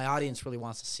at and what my audience really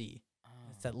wants to see?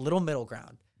 It's that little middle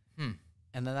ground. And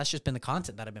then that's just been the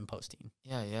content that I've been posting.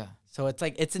 So it's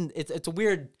like, it's a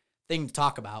weird thing to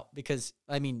talk about because,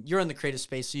 I mean, you're in the creative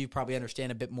space, so you probably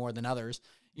understand a bit more than others.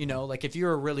 You know, like if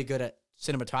you're really good at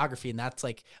cinematography and that's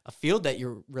like a field that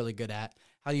you're really good at,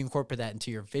 how do you incorporate that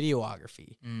into your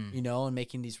videography, you know, and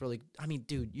making these really, I mean,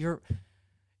 dude,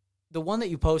 the one that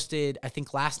you posted, I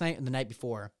think last night and the night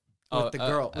before with the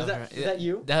girl. Was that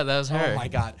you? That was her. Oh my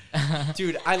God.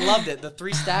 Dude, I loved it. The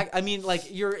 3 stack. I mean,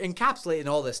 like you're encapsulating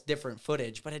all this different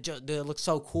footage, but it looks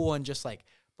so cool. And just like,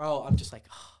 bro, I'm just like,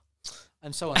 oh,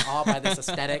 I'm so in awe by this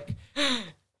aesthetic.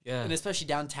 And especially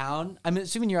downtown. I'm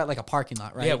assuming you're at like a parking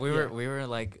lot, right? Yeah, we were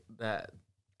like that.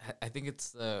 I think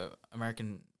it's the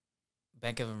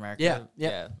Bank of America.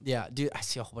 Yeah. Dude, I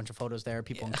see a whole bunch of photos there.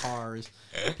 People in cars,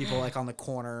 people like on the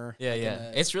corner.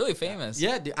 It's really famous.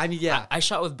 Yeah, dude, I mean, I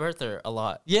shot with Bert there a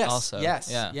lot. Yes.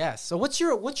 So what's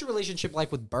your relationship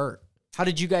like with Bert? How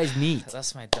did you guys meet?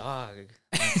 That's my dog.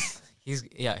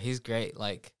 He's great.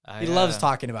 Like he loves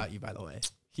talking about you, by the way.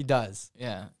 He does.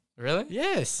 Yeah. Really?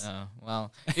 Yes. Oh,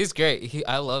 well, he's great.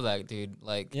 I love that dude.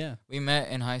 Like, we met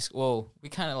in high school. Well, we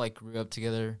kind of like grew up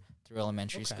together through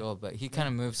elementary school, but he kind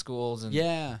of moved schools and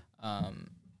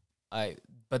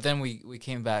but then we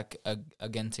came back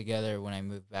again together when I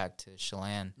moved back to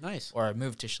Chelan. Nice. Or I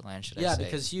moved to Chelan, should I say. Yeah,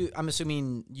 because I'm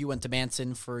assuming you went to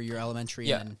Manson for your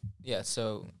elementary. Yeah,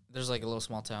 so there's like a little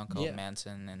small town called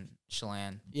Manson and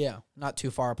Chelan. Yeah, not too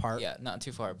far apart. Yeah, not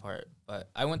too far apart. But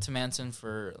I went to Manson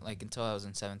for like until I was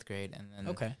in 7th grade, and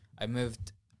then I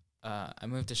moved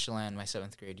to Chelan my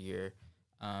 7th grade year.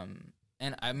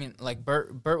 And I mean, like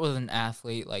Bert was an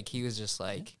athlete. Like he was just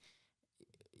like,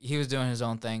 he was doing his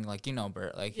own thing. Like, you know,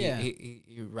 Bert, like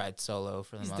he rides solo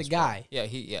for the most part. He's the guy.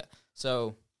 Yeah.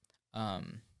 So,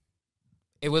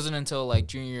 it wasn't until like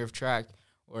junior year of track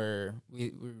where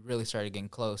we really started getting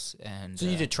close. And so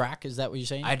you did track? Is that what you're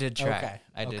saying? I did track. Okay.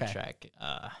 I did track.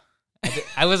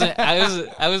 I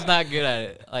was not good at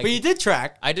it. Like, but you did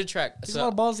track. I did track. There's a lot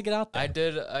of balls to get out there.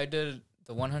 I did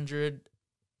the 100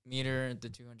 meter, the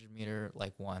 200 meter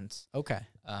like once. Okay.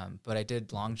 But I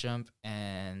did long jump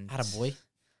and attaboy.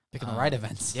 Picking the right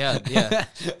events. Yeah.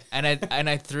 and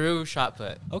I threw shot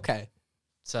put. Okay.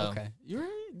 So you're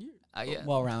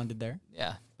well rounded there.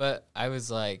 Yeah, but I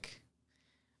was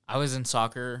in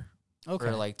soccer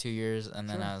for like 2 years, and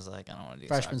then I was like, I don't want to do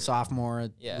freshman, soccer. sophomore.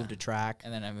 Moved to track,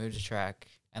 and then I moved to track,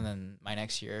 and then my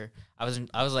next year I was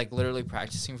like literally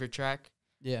practicing for track.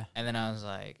 Yeah, and then I was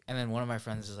like, and then one of my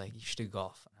friends was like, you should do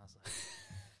golf, and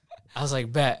I was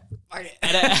like, bet.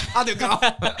 I'll do golf.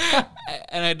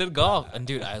 And I did golf, and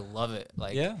dude, I love it.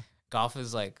 Like, golf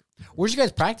is like. Where'd you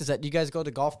guys practice at? Do you guys go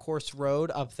to Golf Course Road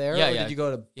up there? Yeah, or did you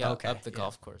go to up the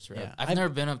golf course road? Yeah. I've never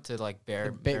been up to like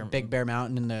Big Bear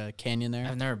Mountain in the canyon there.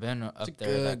 I've never been up it's a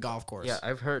there. Good golf course. Yeah,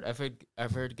 I've heard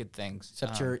good things.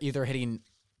 Except you're either hitting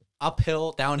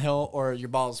uphill, downhill, or your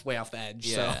ball's way off the edge.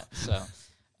 Yeah. So,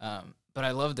 but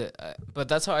I loved it. But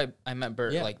that's how I met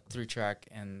Bert, like through track,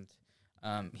 and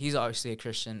he's obviously a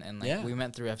Christian, and like we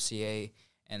met through FCA,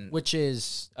 and which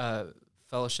is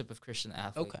Fellowship of Christian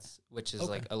Athletes, which is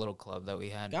like a little club that we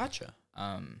had. Gotcha.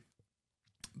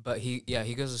 But he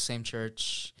goes to the same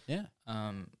church. Yeah.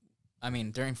 I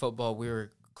mean, during football we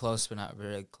were close, but not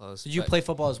very close. Did you play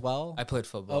football as well? I played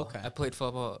football. Okay. I played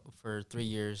football for 3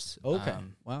 years. Okay.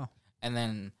 Wow. And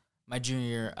then my junior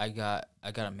year, I got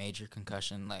a major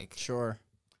concussion. Like sure.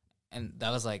 And that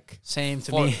was like same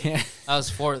to me. That was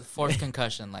fourth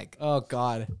concussion. Like oh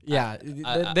god, yeah,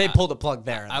 they pulled the plug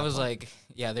there. I was like,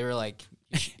 they were like,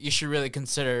 you should really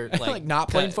consider like not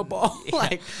playing football.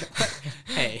 Like,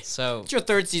 hey, so it's your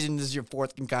third season. This is your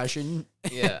fourth concussion.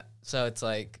 Yeah, so it's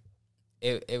like,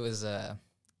 it was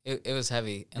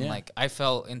heavy, and like I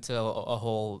fell into a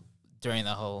hole during the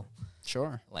whole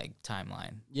like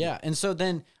timeline. Yeah, and so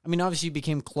then I mean, obviously you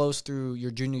became close through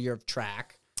your junior year of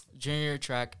track. Junior year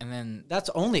track, and then that's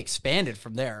only expanded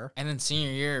from there. And then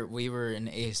senior year, we were in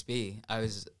ASB. I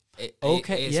was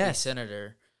ASB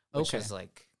senator, which was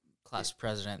like class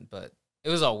president, but it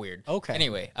was all weird. Okay.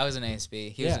 Anyway, I was in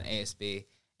ASB. He was in ASB,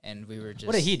 and we were just.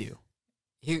 What did he do?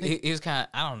 He was kind of,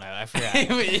 I don't know, I forgot.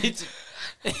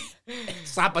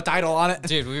 Slap a title on it,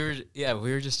 dude.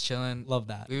 We were just chilling. Love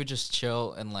that. We would just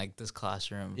chill in like this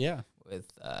classroom. Yeah. With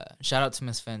shout out to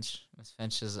Miss Finch. Miss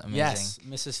Finch is amazing. Yes,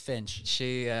 Mrs. Finch.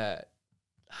 She's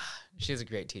a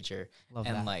great teacher. Love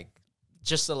and that. like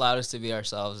just allowed us to be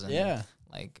ourselves. And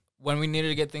like when we needed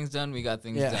to get things done, we got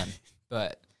things done.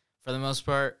 But for the most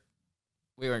part,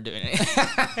 we weren't doing anything.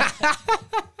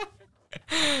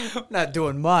 Not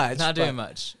doing much. Not doing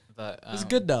much. But it's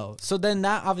good though. So then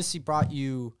that obviously brought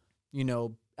you,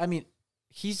 I mean,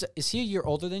 is he a year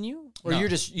older than you, or you're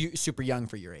just super young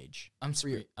for your age? I'm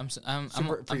 20. I'm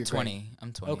 20.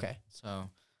 Okay. So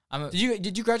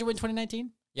did you graduate in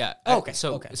 2019? Yeah. Okay.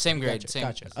 So same grade.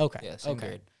 Gotcha. Okay. Yeah. Same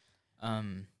grade.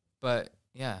 But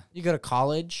yeah. You go to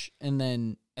college, and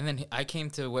then I came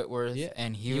to Whitworth,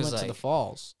 and he was went like to the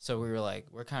Falls. So we were like,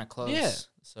 we're kind of close. Yeah.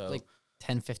 So like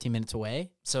 10, 15 minutes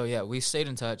away. So yeah, we stayed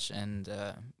in touch, and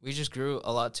we just grew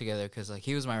a lot together because like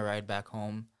he was my ride back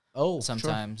home.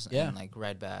 Sometimes and like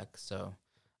ride back. So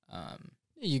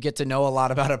you get to know a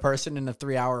lot about a person in a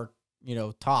 3-hour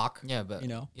talk. Yeah, but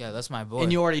that's my boy.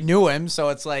 And you already knew him, so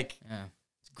it's like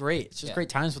it's great. It's just great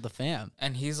times with the fam.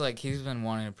 And he's been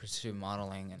wanting to pursue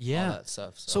modeling and all that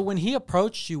stuff. So when he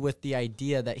approached you with the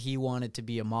idea that he wanted to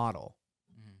be a model,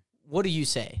 what do you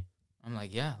say? I'm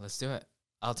like, yeah, let's do it.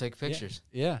 I'll take pictures.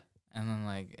 Yeah. And then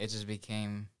like it just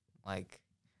became like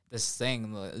this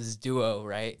thing, this duo,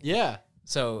 right? Yeah.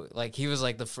 So like he was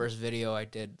like the first video I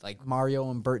did, like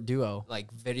Mario and Bert duo,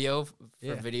 like video for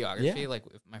videography, like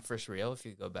my first reel. If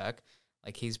you go back,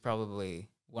 like he's probably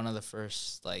one of the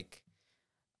first, like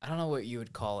I don't know what you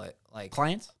would call it, like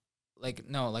clients, like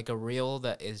no, like a reel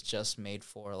that is just made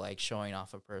for like showing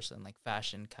off a person, like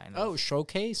fashion kind of. Oh,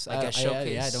 showcase, like a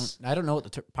showcase. I don't know what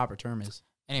the proper term is.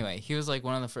 Anyway, he was like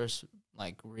one of the first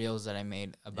like reels that I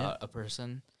made about a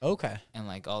person. Okay. And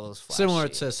like all those flashy. Similar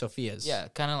to Sophia's. Yeah,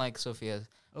 kind of like Sophia's.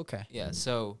 Okay. Yeah,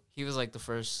 so he was like the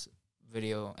first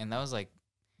video, and that was like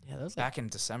back in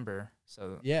December.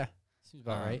 So yeah, seems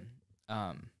about right.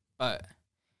 But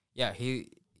yeah, he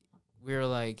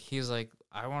was like,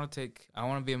 I want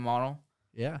to be a model.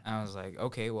 Yeah. And I was like,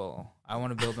 okay, well, I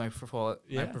want to build my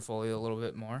portfolio a little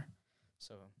bit more.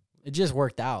 So it just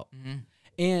worked out. Mm-hmm.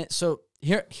 And so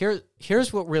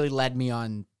here's what really led me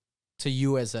on to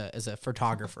you as a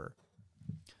photographer,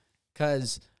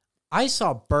 because I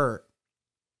saw Bert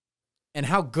and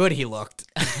how good he looked,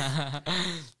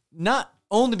 not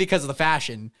only because of the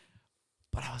fashion,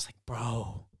 but I was like,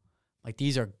 bro, like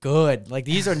these are good. Like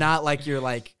these are not like your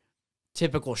like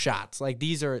typical shots. Like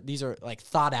these are like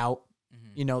thought out.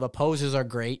 Mm-hmm. The poses are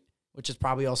great, which is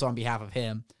probably also on behalf of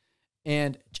him,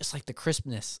 and just like the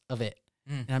crispness of it.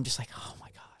 And I'm just like, oh my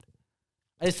God.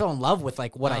 I just fell in love with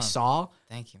like what I saw.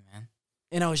 Thank you, man.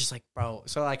 And I was just like, bro.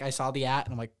 So like I saw the ad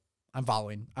and I'm like, I'm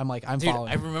following. I'm like, I'm Dude,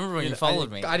 following. I remember when you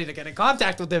followed me. I need to get in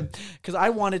contact with him because I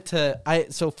wanted to.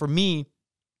 So for me,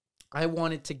 I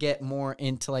wanted to get more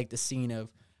into like the scene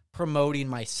of promoting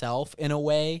myself in a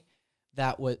way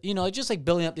that was, just like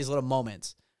building up these little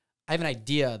moments. I have an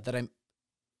idea that I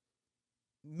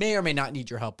may or may not need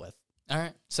your help with. All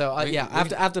right. So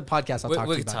after the podcast, I'll talk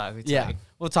to you about it. Yeah,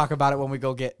 we'll talk about it when we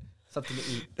go get something to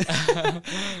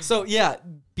eat. So yeah,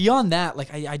 beyond that,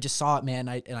 like I just saw it, man.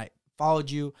 I followed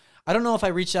you. I don't know if I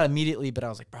reached out immediately, but I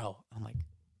was like, bro, I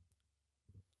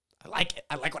like it.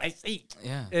 I like what I see.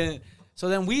 Yeah. And so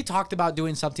then we talked about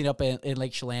doing something up in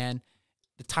Lake Chelan.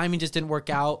 The timing just didn't work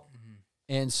out.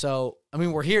 And so, I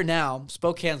mean, we're here now.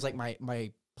 Spokane's like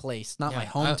my place. Not my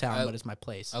hometown, but it's my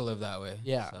place. I live that way.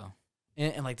 Yeah. So.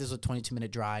 And like, this is a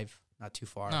 22-minute drive. Not too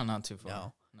far. No, not too far.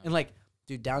 No. And like,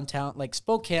 dude, downtown, like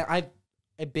Spokane,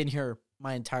 I've been here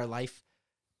my entire life.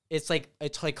 It's like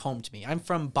home to me. I'm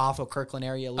from Bothell, Kirkland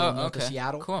area, living north of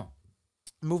Seattle. Cool.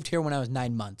 I moved here when I was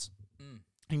 9 months.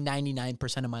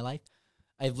 99% of my life,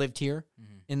 I've lived here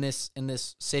in this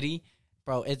city,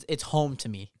 bro. It's home to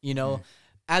me.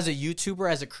 As a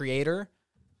YouTuber, as a creator,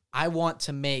 I want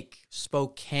to make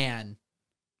Spokane.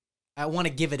 I want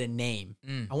to give it a name.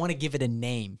 I want to give it a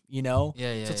name. Yeah. So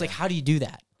it's like, how do you do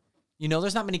that?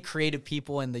 There's not many creative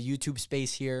people in the YouTube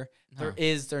space here. No.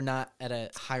 They're not at a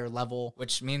higher level.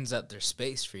 Which means that there's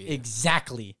space for you.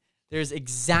 Exactly.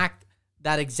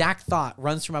 That exact thought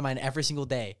runs through my mind every single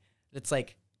day. It's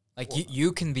like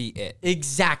you can be it.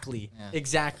 Exactly. Yeah.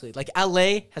 Exactly. Like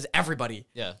LA has everybody.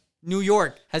 Yeah. New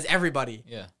York has everybody.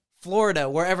 Yeah. Florida,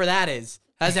 wherever that is,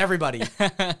 has everybody.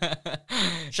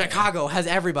 Chicago has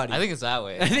everybody. I think it's that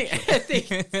way. I think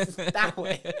it's that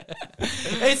way.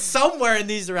 It's somewhere in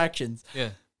these directions. Yeah.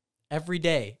 Every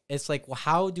day, it's like, well,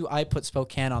 how do I put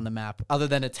Spokane on the map other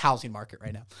than its housing market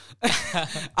right now?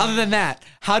 Other than that,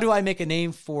 how do I make a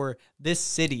name for this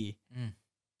city?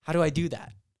 How do I do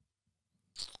that?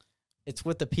 It's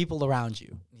with the people around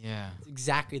you. Yeah. It's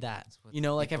exactly that.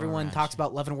 Like everyone talks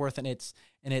about Leavenworth and its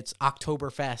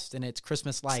Oktoberfest and its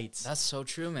Christmas lights. That's so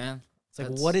true, man. It's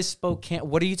like, what is Spokane?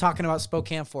 What are you talking about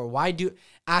Spokane for?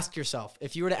 Ask yourself,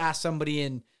 if you were to ask somebody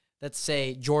in, let's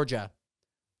say, Georgia,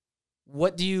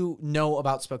 what do you know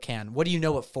about Spokane? What do you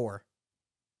know it for?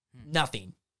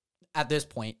 Nothing at this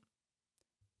point.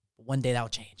 But one day that'll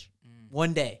change.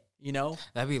 One day,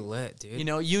 That'd be lit, dude.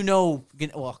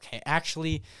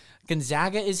 Actually,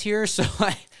 Gonzaga is here, so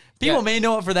people may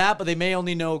know it for that, but they may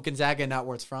only know Gonzaga and not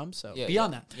where it's from. So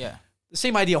beyond that, the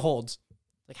same idea holds.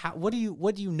 Like, what do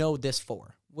you know this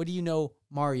for? What do you know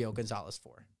Mario Gonzalez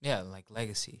for? Yeah, like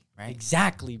legacy, right?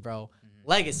 Exactly, bro.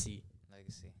 Legacy.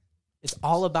 It's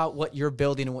all about what you're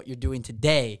building and what you're doing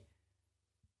today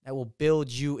that will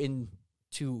build you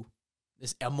into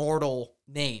this immortal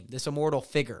name, this immortal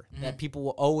figure that people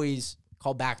will always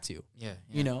call back to. Yeah.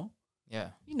 Yeah.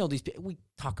 These people. We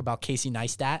talk about Casey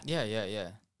Neistat. Yeah.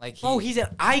 Like, he's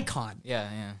an icon.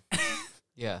 Yeah.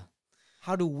 Yeah.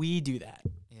 How do we do that?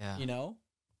 Yeah.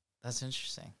 That's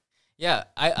interesting. Yeah,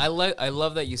 I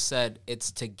love that you said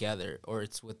it's together or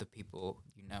it's with the people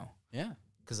you know. Yeah.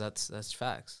 Because that's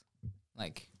facts.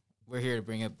 Like, we're here to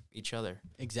bring up each other.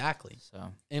 Exactly.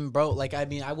 So, and bro,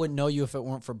 I wouldn't know you if it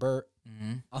weren't for Bert.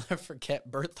 I'll never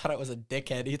forget. Bert thought I was a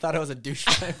dickhead. He thought I was a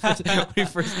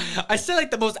douchebag. I said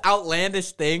like the most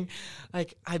outlandish thing.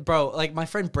 Like, my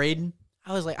friend Braden,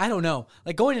 I was like, I don't know.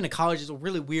 Like, going into college is a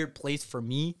really weird place for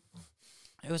me.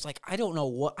 It was like, I don't know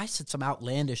what, I said some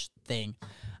outlandish thing.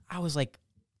 I was like,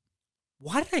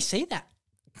 why did I say that?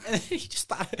 And he just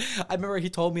thought, I remember he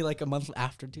told me like a month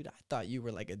after, dude, I thought you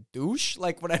were like a douche.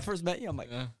 Like, when I first met you, I'm like,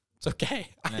 it's okay.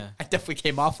 Yeah. I definitely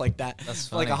came off like that. That's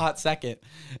for like funny. a hot second.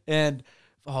 And,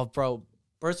 bro,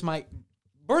 Bert's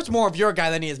more of your guy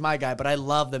than he is my guy, but I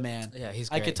love the man. Yeah, he's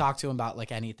great. I could talk to him about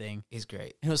like anything. He's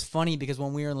great. And it was funny because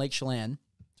when we were in Lake Chelan,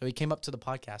 so he came up to the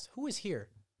podcast. Who is here?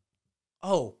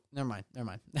 Oh, never mind.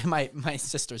 My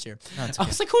sister's here. No, it's I okay.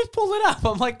 was like, who's pulling up?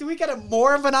 I'm like, do we get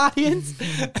more of an audience?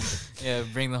 Yeah,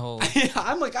 bring the whole... Yeah,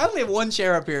 I'm like, I only have one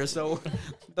chair up here, so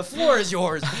the floor is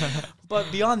yours.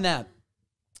 But beyond that,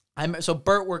 so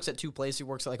Bert works at two places. He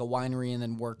works at like a winery and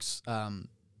then works, not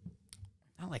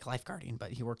like lifeguarding,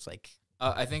 but he works like...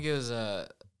 I think it was, I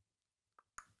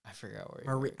forgot where he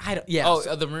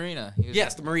worked. The marina.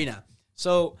 Yes, the marina.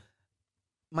 So...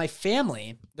 my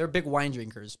family, they're big wine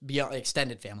drinkers, beyond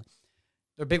extended family.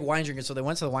 They're big wine drinkers, so they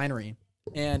went to the winery.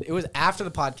 And it was after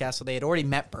the podcast, so they had already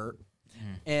met Bert.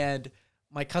 And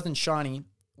my cousin Shawnee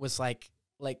was like,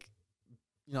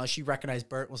 she recognized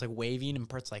Bert, was like waving, and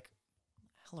Bert's like,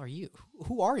 hell are you?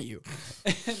 Who are you?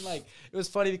 And like, it was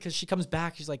funny because she comes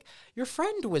back, she's like, your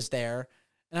friend was there.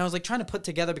 And I was like trying to put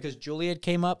together because Juliet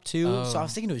came up too. So I Oh.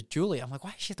 was thinking it was Julia. I'm like,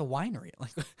 why is she at the winery?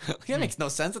 Like, that makes no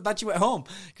sense. I thought you went home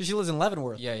because she lives in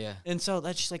Leavenworth. Yeah. And so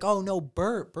she's like, oh no,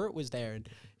 Bert was there. And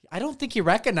I don't think he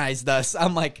recognized us.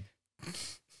 I'm like,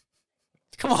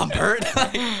 come on, Bert.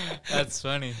 That's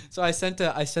funny. So I sent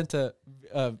a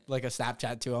like a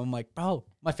Snapchat to him. I'm like, bro,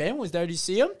 my family was there. Did you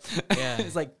see him? Yeah.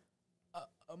 He's like,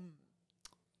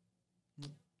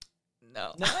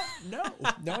 No.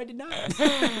 no, I did not.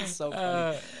 It's so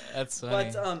funny. That's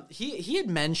funny. But he had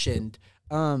mentioned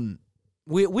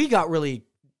we got really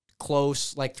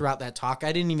close like throughout that talk.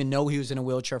 I didn't even know he was in a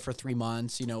wheelchair for 3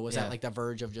 months. You know, was at like the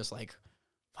verge of just like,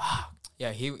 fuck.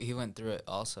 Yeah, he went through it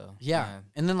also. Yeah.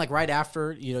 And then like right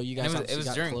after, you know, you guys it was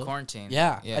got during close. quarantine.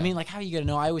 Yeah. I mean, like, how are you gonna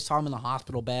know? I always saw him in the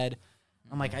hospital bed.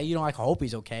 I'm like, I hope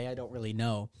he's okay. I don't really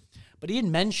know. But he had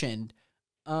mentioned,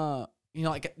 you know,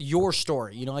 like your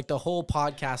story, you know, like the whole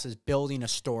podcast is building a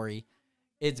story.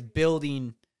 It's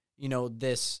building, you know,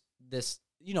 this,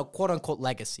 you know, quote unquote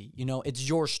legacy, you know, it's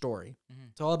your story.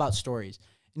 Mm-hmm. It's all about stories.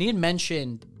 And he had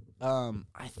mentioned,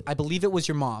 I believe it was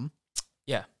your mom.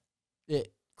 Yeah.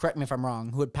 Correct me if I'm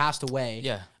wrong, who had passed away.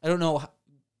 Yeah. I don't know.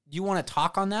 Do you want to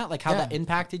talk on that? Like how that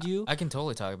impacted you? I can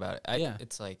totally talk about it.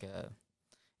 It's like,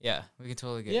 we can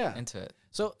totally get into it.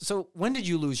 So when did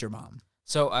you lose your mom?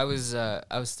 So I was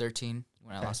 13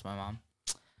 when I lost my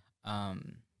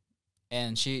mom,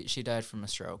 and she died from a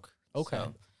stroke. Okay.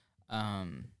 So,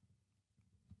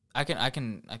 I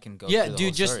can go. Yeah, through the dude,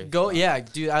 whole just story go. Yeah,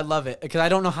 dude, I love it because I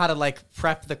don't know how to like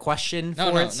prep the question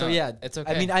for it. So yeah, it's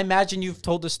okay. I mean, I imagine you've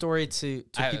told the story to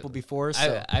people before.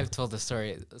 So I've told the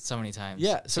story so many times.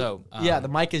 yeah. So yeah, the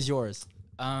mic is yours.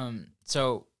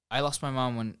 So I lost my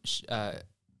mom when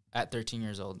at 13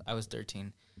 years old. I was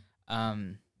 13.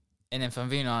 And if I'm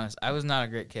being honest, I was not a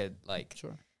great kid. Like,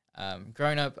 Sure.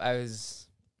 Growing up, I was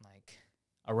like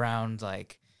around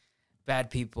like bad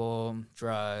people,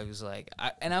 drugs, like,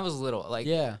 and I was little. Like,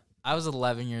 Yeah. I was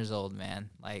 11 years old, man.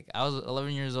 Like, I was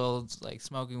 11 years old, like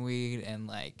smoking weed and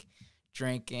like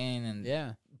drinking and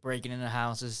Yeah. breaking into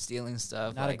houses, stealing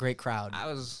stuff. Not like, a great crowd. I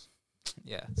was,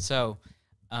 yeah. So,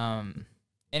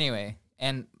 anyway,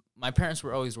 and my parents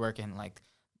were always working. Like,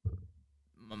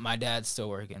 my dad's still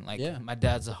working. Like, Yeah. my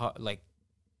dad's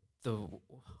the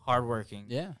hardworking.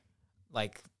 Yeah.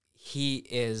 Like, he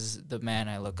is the man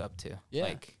I look up to. Yeah.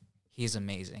 Like, he's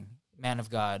amazing, man of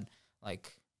God.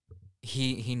 Like,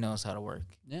 he knows how to work.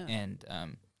 Yeah.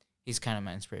 And he's kind of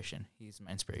my inspiration. He's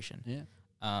my inspiration.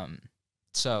 Yeah.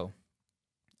 So,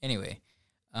 anyway,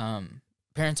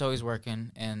 parents always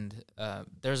working, and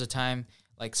there was a time,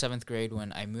 like 7th grade,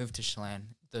 when I moved to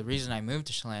Chelan. The reason I moved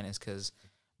to Chelan is because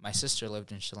my sister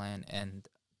lived in Chelan, and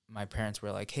my parents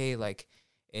were like, "Hey, like,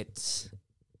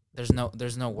 there's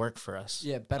no work for us.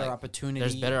 Yeah. Better Like, opportunity.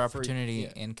 There's better opportunity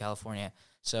in California."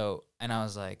 So, and I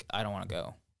was like, "I don't want to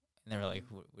go," and they were like,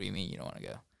 "What do you mean you don't want to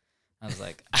go?" I was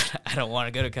like, "I don't want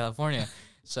to go to California."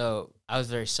 So I was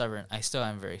very stubborn. I still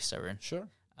am very stubborn. Sure.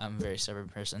 I'm a very stubborn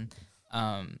person.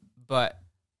 But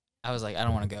I was like, I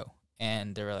don't want to go.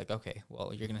 And they were like, okay,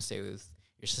 well, you're going to stay with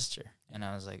your sister. And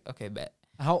I was like, okay, bet.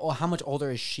 How much older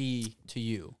is she to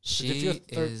you? 'Cause She if you're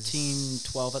 13, is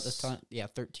 12 at this time. Yeah,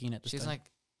 13 at this time. She's like,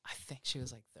 I think she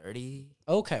was like 30.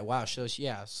 Okay, wow. So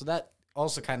so that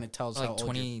also kind of tells Like how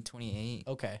 20, 28.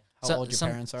 old. Okay, how old your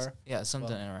parents are. Yeah,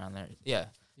 something around there. Yeah.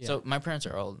 So my parents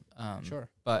are old. Sure.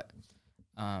 But,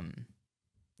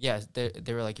 yeah,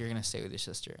 they were like, you're going to stay with your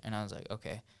sister. And I was like,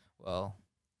 okay, well,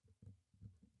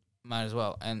 might as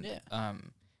well. And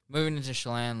moving into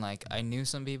Chelan, like, I knew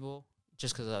some people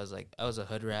just because I was a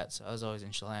hood rat, so I was always in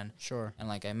Chelan. Sure. And,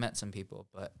 like, I met some people,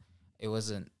 but it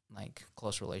wasn't, like,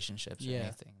 close relationships or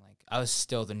anything. Like, I was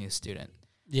still the new student.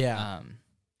 Yeah.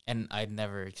 And I'd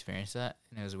never experienced that,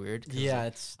 and it was weird.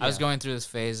 Yeah, I was going through this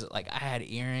phase, like, I had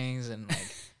earrings and,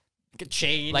 like, a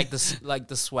chain. like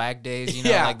the swag days, you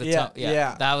know, Yeah, like the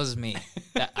yeah. that was me.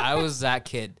 I was that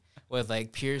kid with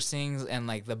like piercings and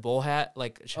like the bull hat,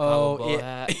 like Chicago bull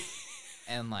hat,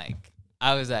 and like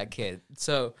I was that kid.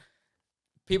 So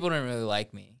people didn't really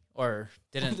like me or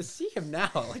didn't. To see him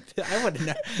now, I would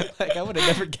have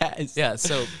never guessed. Yeah,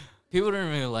 so people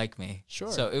didn't really like me.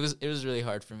 Sure. So it was really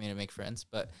hard for me to make friends,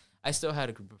 but I still had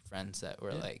a group of friends that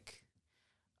were like.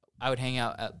 I would hang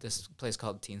out at this place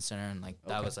called Teen Center, and like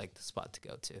that was like the spot to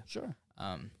go to. Sure.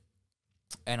 And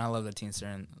I love the Teen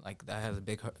Center, and like that has a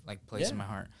big like place in my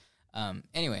heart.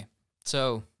 Anyway,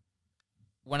 so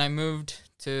when I moved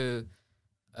to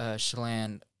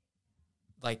Chelan,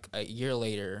 like a year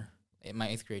later, in my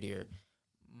 8th grade year,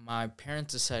 my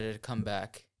parents decided to come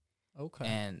back. Okay.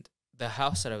 And the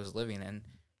house that I was living in,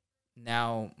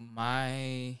 now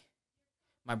my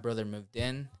brother moved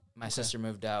in. My sister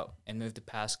moved out and moved to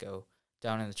Pasco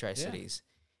down in the Tri-Cities,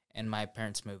 and my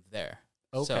parents moved there.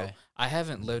 Okay. So I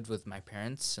haven't lived with my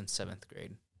parents since 7th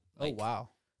grade. Like, oh, wow.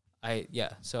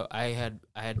 So I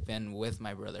had been with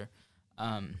my brother,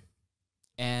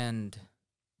 and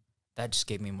that just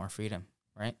gave me more freedom,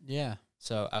 right? Yeah.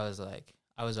 So I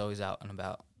was always out and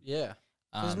about. Yeah.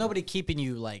 There's nobody keeping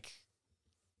you like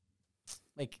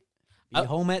be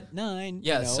home at 9.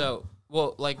 Yeah. You know? So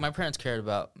like my parents cared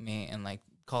about me and like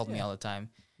called me all the time.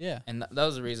 Yeah. And that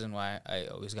was the reason why I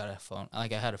always got a phone.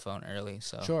 Like I had a phone early.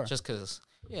 So sure. Just because.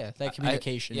 Yeah, that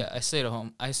communication. I stayed at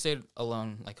home. I stayed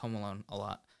alone, like home alone a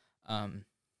lot.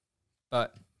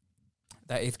 But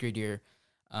that 8th grade year,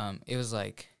 it was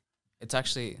like, it's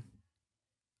actually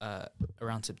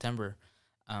around September.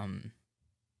 I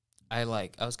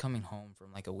was coming home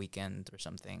from like a weekend or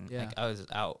something. Yeah. Like I was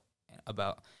out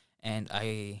about, and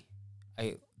I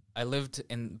lived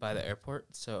by the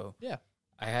airport, so yeah,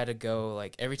 I had to go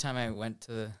like every time I went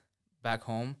back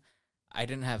home, I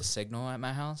didn't have signal at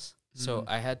my house, so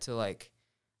I had to I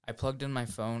plugged in my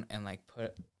phone and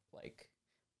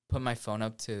put my phone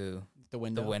up to the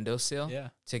windowsill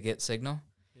to get signal.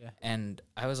 Yeah. And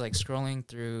I was scrolling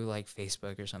through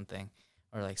Facebook or something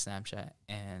or Snapchat,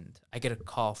 and I get a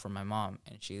call from my mom,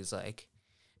 and she's like,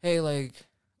 "Hey,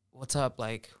 what's up?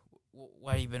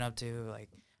 What have you been up to?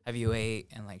 Have you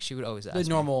ate?" And she would always ask the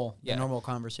normal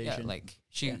conversation.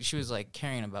 Yeah, she was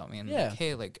caring about me and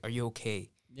 "Hey, are you okay?"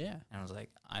 Yeah. And I was like,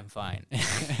 "I'm fine.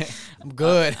 I'm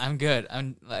good. I'm good.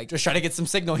 I'm just trying to get some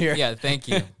signal here." Yeah, thank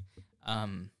you.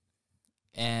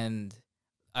 And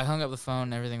I hung up the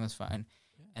phone. Everything was fine.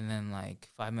 And then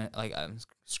 5 minutes, I'm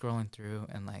scrolling through,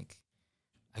 and I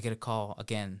get a call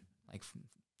again,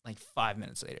 5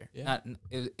 minutes later. Yeah.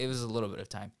 It was a little bit of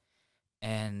time,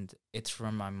 and it's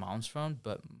from my mom's phone,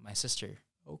 but my sister.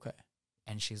 Okay.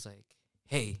 And she's like,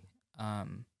 "Hey,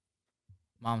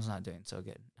 mom's not doing so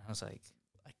good." And I was like,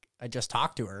 I just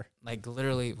talked to her.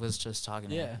 Literally was just talking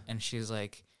to her, and she's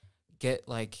like,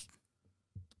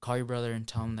 call your brother and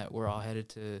tell him that we're all headed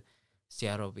to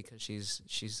Seattle because she's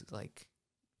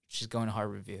going to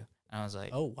Harborview. And I was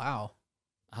like, oh, wow.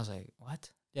 I was like,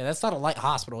 what? Yeah, that's not a light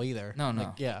hospital either.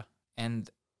 No. Yeah. And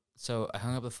so I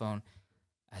hung up the phone.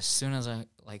 As soon as I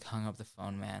hung up the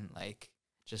phone, man,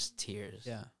 just tears.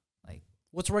 Yeah.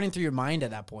 What's running through your mind at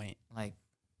that point?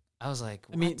 I was like,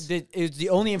 what? I mean, the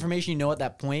only information you know at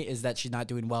that point is that she's not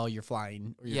doing well, you're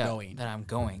flying, or you're going. That I'm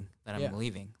going, that I'm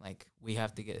leaving. We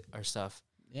have to get our stuff.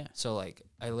 Yeah. So,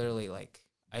 I literally,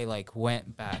 I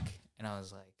went back, and I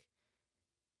was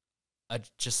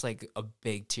just a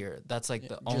big tear. That's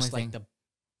the only thing,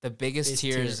 the biggest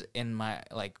tears in my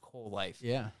whole life.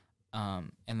 Yeah.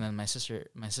 And then my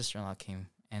sister-in-law came,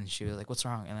 and she was like, "What's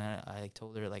wrong?" And then I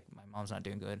told her my mom's not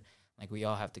doing good. We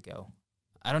all have to go.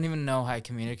 I don't even know how I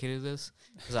communicated this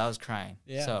because I was crying.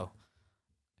 Yeah. So,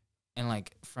 and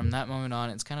from that moment on,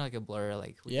 it's kind of a blur.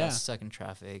 We got stuck in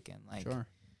traffic, and sure.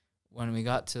 When we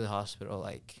got to the hospital,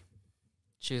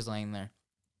 she was laying there,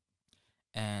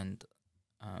 and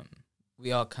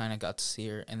we all kind of got to see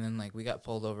her, and then we got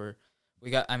pulled over.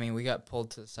 We got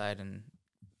pulled to the side, and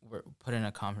we're put in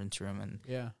a conference room, and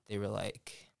they were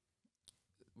like,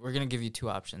 "We're gonna give you two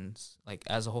options."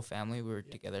 As a whole family, we were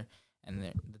together, and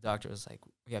the doctor was like,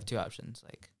 "We have two options.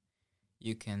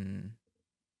 You can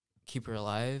keep her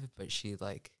alive, but she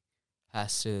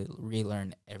has to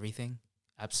relearn everything,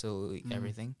 absolutely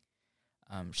everything."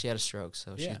 She had a stroke,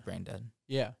 so she's brain dead.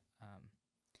 Yeah.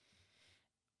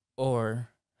 Or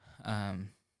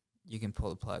you can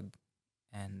pull the plug.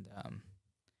 And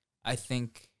I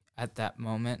think at that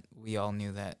moment, we all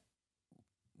knew that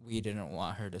we didn't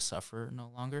want her to suffer no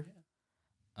longer.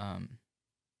 Yeah.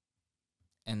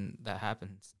 And that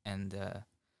happens. And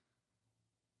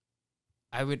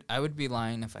I would be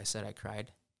lying if I said I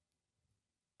cried.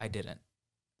 I didn't.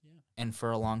 Yeah. And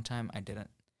for a long time, I didn't.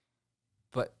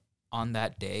 But on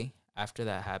that day, after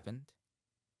that happened,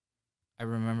 I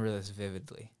remember this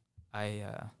vividly.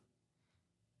 I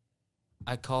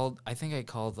think I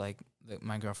called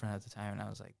my girlfriend at the time, and I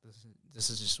was like, this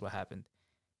is just what happened.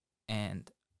 And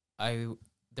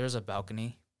there's a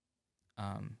balcony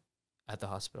at the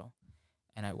hospital,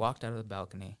 and I walked out of the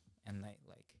balcony, and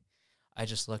I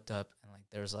just looked up, and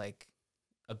there's a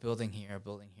building here,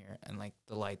 and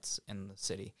the lights in the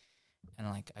city. And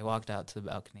I walked out to the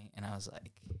balcony, and I was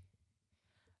like,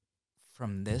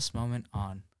 from this moment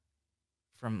on,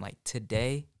 from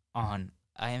today on,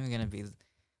 I am going to be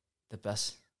the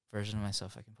best version of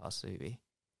myself I can possibly be.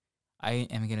 I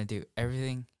am going to do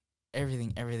everything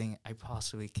I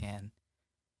possibly can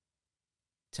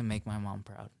to make my mom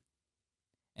proud.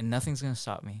 And nothing's going to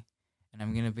stop me. And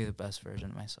I'm going to be the best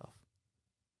version of myself.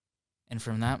 And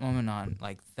from that moment on,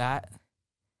 like that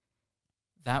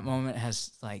moment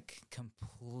has like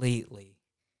completely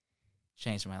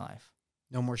changed my life.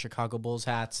 No more Chicago Bulls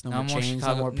hats, no more more chains,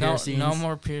 Chicago, no more piercings. no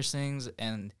more piercings,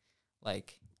 and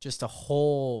like just a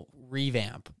whole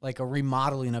revamp, like a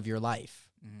remodeling of your life.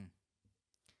 Mm-hmm.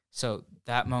 So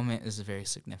that moment is very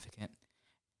significant,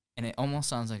 and it almost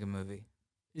sounds like a movie.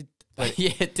 But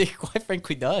yeah, it quite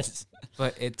frankly does.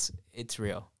 But it's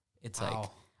real. It's like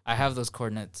I have those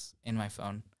coordinates in my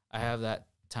phone. I have that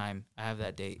time. I have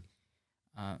that date.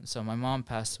 So my mom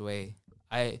passed away.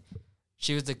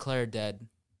 She was declared dead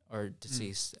or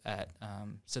deceased at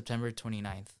September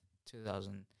 29th,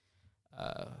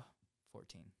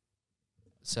 2014.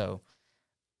 So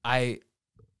I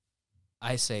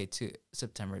say to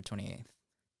September 28th,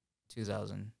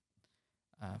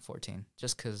 2014,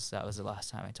 just because that was the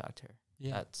last time I talked to her.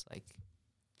 Yeah. That's like,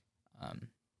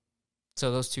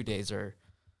 so those 2 days are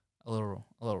a little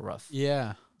rough.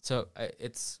 Yeah. So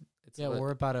it's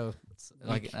we're about a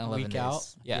like 11 week days.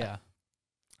 out. Yeah.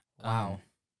 Wow.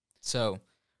 So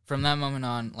from that moment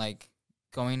on, like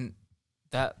going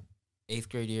that 8th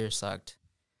grade year sucked.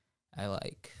 I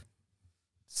like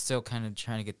still kind of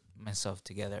trying to get myself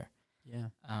together. Yeah.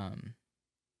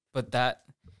 But that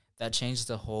changed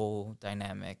the whole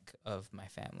dynamic of my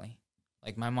family.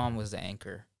 Like my mom was the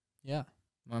anchor. Yeah.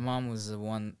 My mom was the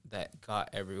one that got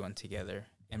everyone together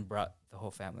and brought the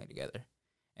whole family together.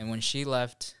 And when she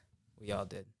left, we all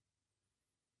did.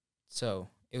 So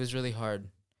it was really hard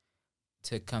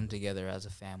to come together as a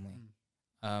family.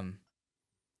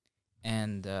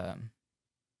 And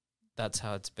that's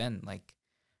how it's been. Like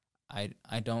I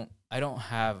don't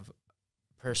have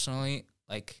personally,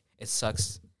 like it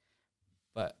sucks,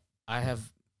 but I have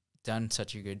done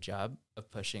such a good job of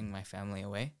pushing my family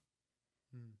away.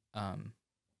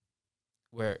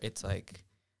 Where it's like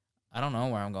I don't know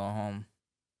where I'm going home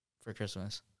for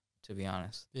Christmas, to be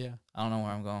honest. Yeah. I don't know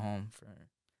where I'm going home for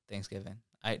Thanksgiving.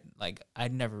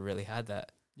 I'd never really had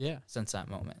that. Yeah. Since that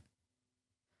moment.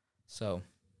 So,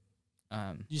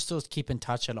 you still keep in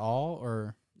touch at all,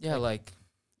 or? Yeah, like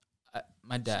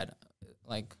my dad.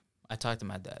 Like I talk to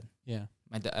my dad. Yeah.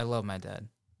 I love my dad,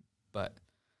 but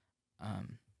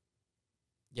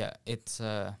yeah, it's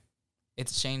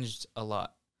changed a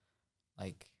lot.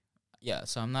 Like, yeah,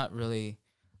 so I'm not really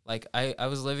like I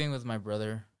was living with my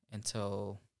brother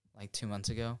until like 2 months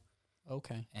ago.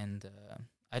 Okay. And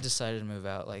I decided to move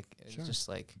out. Like it was just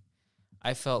like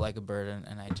I felt like a burden,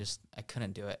 and I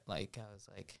couldn't do it. Like I was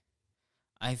like,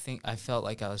 I felt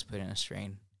like I was putting a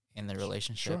strain in the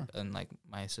relationship, and like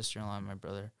my sister-in-law and my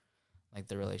brother, like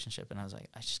the relationship, and I was like,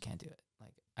 I just can't do it.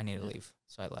 Like I need to leave,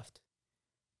 so I left,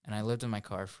 and I lived in my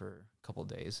car for a couple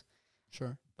days.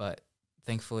 Sure. But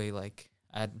thankfully, like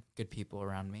I had good people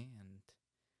around me, and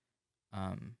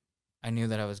I knew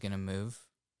that I was gonna move.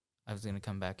 I was gonna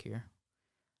come back here.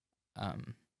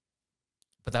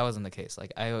 But that wasn't the case.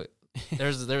 Like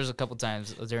there's a couple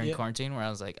times during quarantine where I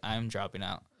was like, I'm dropping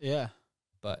out. Yeah.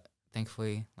 But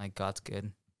thankfully, like God's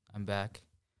good. I'm back.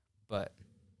 But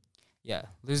yeah,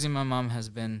 losing my mom has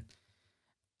been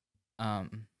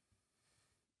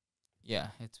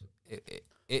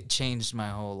it changed my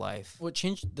whole life. Well, it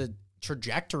changed the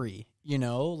trajectory,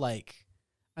 like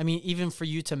I mean, even for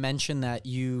you to mention that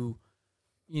you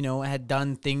had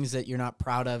done things that you're not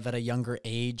proud of at a younger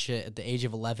age, at the age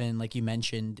of 11, like you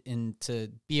mentioned, and to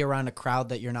be around a crowd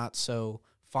that you're not so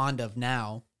fond of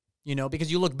now,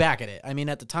 because you look back at it. I mean,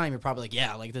 at the time, you're probably like,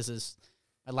 yeah, like this is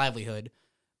my livelihood.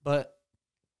 But,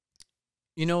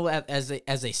 as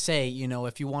they say,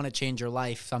 if you want to change your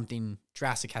life, something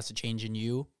drastic has to change in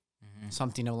you,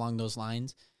 something along those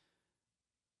lines.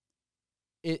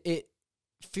 It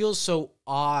feels so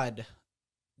odd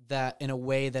that in a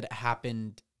way that it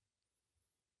happened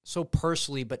so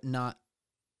personally, but not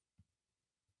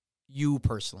you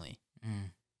personally.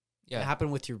 Yeah. It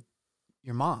happened with your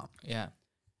mom. Yeah.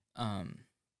 But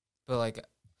like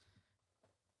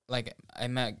I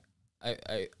met,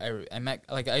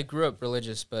 like I grew up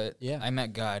religious, but I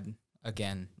met God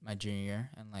again my junior year,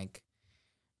 and like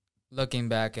looking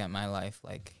back at my life,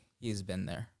 like he's been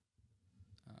there.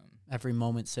 Every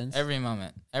moment since? Every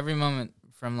moment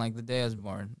from like the day I was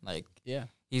born, like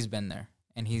he's been there,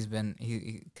 and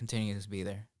he continues to be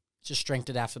there. Just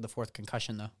strengthened after the fourth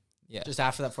concussion, though. Yeah, just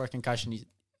after that fourth concussion, he's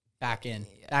back in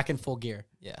full gear.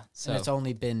 Yeah, so and it's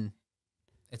only been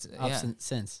up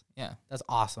since. Yeah, that's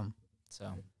awesome.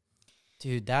 So,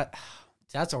 dude,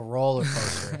 that's a roller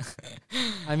coaster.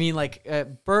 I mean, like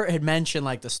Bert had mentioned,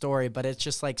 like the story, but it's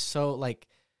just like so like.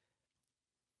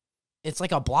 It's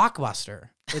like a blockbuster.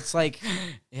 It's like,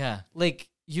 yeah, like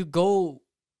you go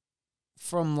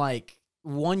from like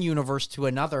one universe to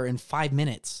another in 5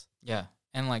 minutes. Yeah.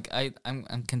 And like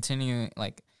I'm continuing,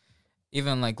 like,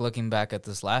 even like looking back at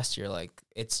this last year, like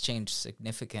it's changed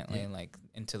significantly, like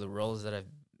into the roles that I've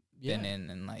been in,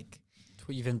 and like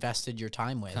what you've invested your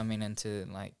time with, coming into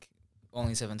like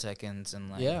Only 7 Seconds,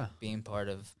 and like being part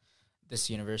of this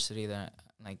university that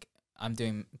like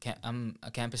I'm a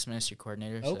campus ministry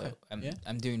coordinator. So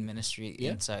I'm doing ministry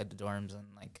inside the dorms, and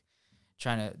like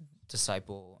trying to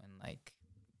disciple and like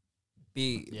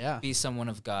be someone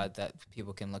of God that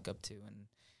people can look up to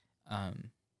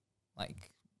and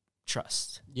like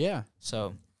trust. Yeah.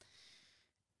 So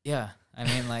yeah, I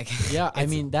mean, like I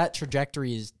mean, that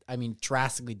trajectory is, I mean,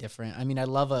 drastically different. I mean, I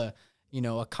love a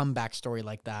comeback story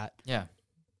like that. Yeah.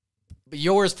 But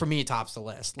yours, for me, tops the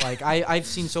list. Like, I've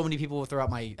seen so many people throughout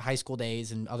my high school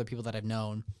days and other people that I've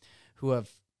known who have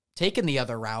taken the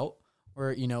other route,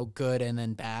 or, good and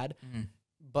then bad. Mm-hmm.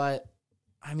 But,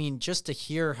 I mean, just to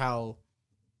hear how,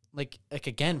 like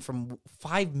again, from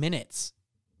 5 minutes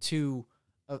to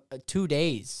 2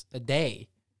 days, a day,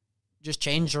 just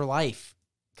changed your life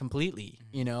completely,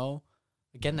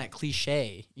 Again, that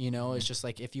cliche, it's just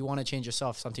like, if you want to change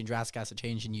yourself, something drastic has to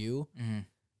change in you.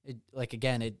 Mm-hmm.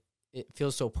 It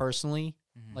feels so personally,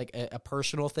 like a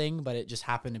personal thing, but it just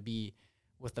happened to be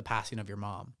with the passing of your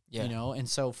mom, And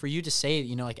so for you to say,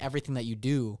 like everything that you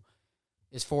do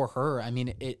is for her, I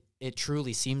mean, it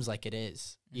truly seems like it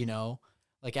is,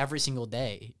 like every single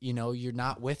day, you're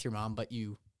not with your mom, but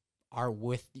you are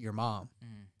with your mom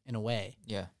in a way.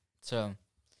 Yeah. So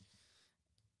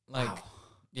like, wow.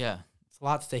 Yeah, it's a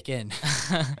lot to take in.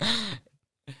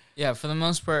 Yeah. For the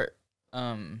most part,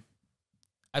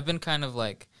 I've been kind of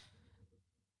like,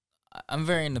 I'm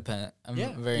very independent. I'm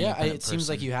very independent it seems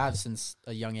like you have since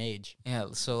a young age. Yeah,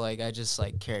 so like I just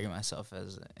like carry myself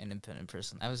as an independent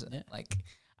person. I was like,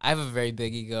 I have a very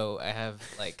big ego. I have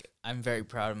like, I'm very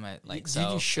proud of my like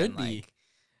self. You should and, be.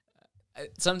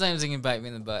 Like, sometimes it can bite me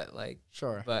in the butt, like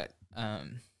sure. But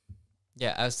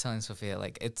yeah, I was telling Sophia,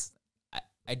 like it's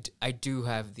I do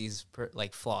have these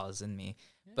like flaws in me,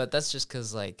 but that's just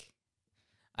because like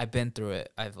I've been through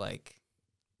it. I've like.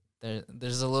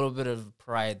 There's a little bit of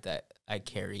pride that I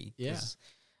carry because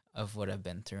of what I've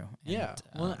been through. And,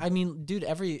 well, I mean, dude,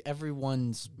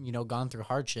 everyone's, gone through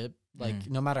hardship. Like,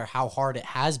 no matter how hard it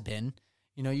has been,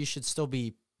 you should still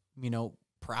be,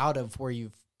 proud of where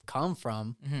you've come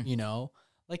from,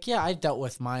 Like, I've dealt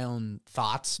with my own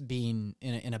thoughts being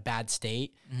in a bad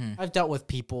state. Mm-hmm. I've dealt with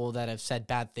people that have said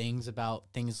bad things about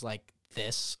things like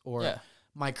this or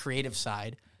my creative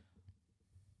side.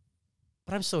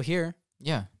 But I'm still here.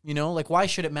 Yeah. Like, why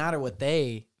should it matter what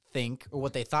they think or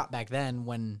what they thought back then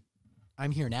when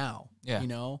I'm here now? Yeah.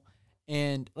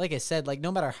 And like I said, like,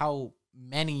 no matter how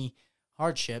many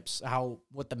hardships,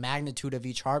 what the magnitude of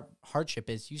each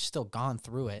hardship is, you've still gone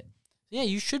through it. Yeah,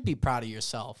 you should be proud of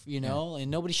yourself,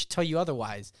 and nobody should tell you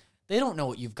otherwise. They don't know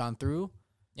what you've gone through.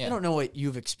 Yeah. They don't know what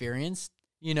you've experienced,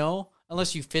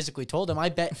 unless you physically told them. I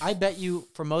bet you,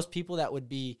 for most people, that would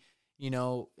be,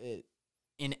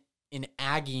 in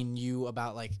agging you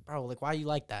about like, bro, like, why are you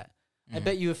like that? I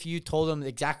bet you if you told them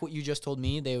exactly what you just told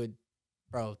me, they would,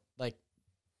 bro, like,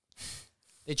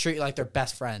 they treat you like they're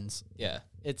best friends. Yeah.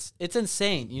 It's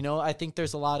insane. I think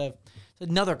there's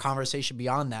another conversation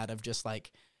beyond that of just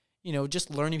like,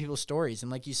 just learning people's stories. And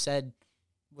like you said,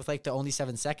 with like the Only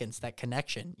 7 Seconds, that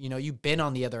connection, you've been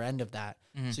on the other end of that.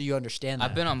 Mm-hmm. So you understand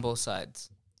that. I've been on both sides.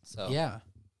 So yeah.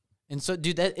 And so,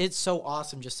 dude, it's so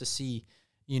awesome just to see,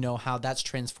 how that's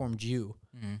transformed you,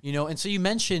 and so you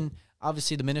mentioned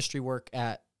obviously the ministry work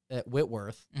at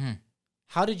Whitworth. Mm-hmm.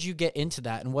 How did you get into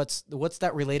that, and what's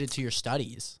that related to your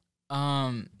studies?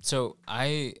 So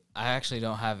I actually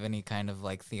don't have any kind of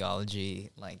like theology,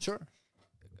 like sure,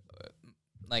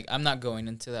 like I'm not going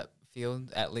into that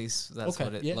field. At least that's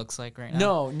what it looks like right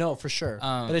now. No, for sure.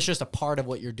 But it's just a part of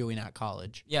what you're doing at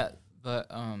college. Yeah,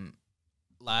 but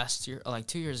last year, like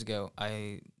 2 years ago,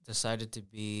 I decided to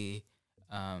be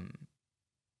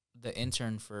the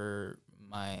intern for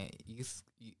my youth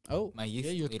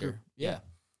leader. Group. Yeah.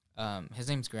 His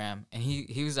name's Graham, and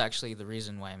he was actually the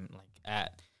reason why I'm like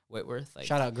at Whitworth. Like,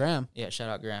 shout out Graham. Yeah, shout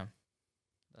out Graham.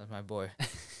 That's my boy.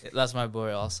 That's my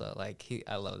boy also. Like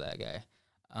I love that guy.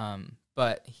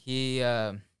 But he's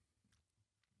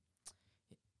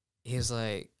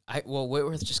like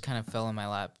Whitworth just kind of fell in my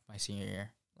lap my senior year.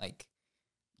 Like,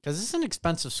 because it's an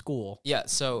expensive school. Yeah,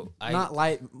 so not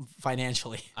light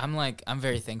financially. I'm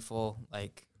very thankful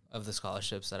like of the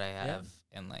scholarships that I have,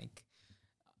 and like,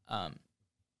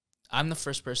 I'm the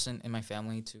first person in my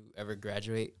family to ever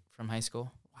graduate from high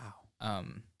school. Wow.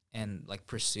 and like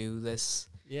pursue this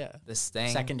thing,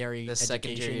 secondary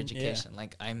education.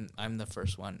 Like I'm the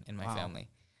first one in my family.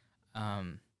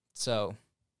 So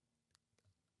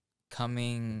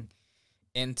coming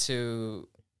into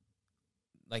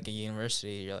like a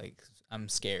university, you're like, I'm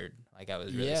scared. Like I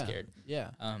was really scared.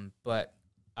 Yeah. But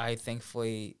I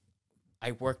thankfully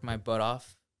I worked my butt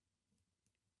off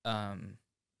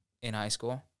in high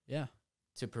school. Yeah.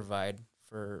 To provide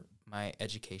for my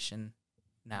education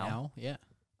now. Yeah.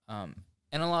 And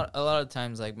a lot of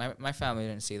times, like, my family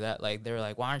didn't see that. Like, they were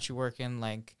like, why aren't you working?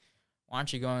 Like, why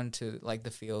aren't you going to, like,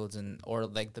 the fields or,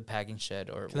 like, the packing shed?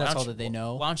 Or that's all that they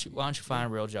know. Why don't you find a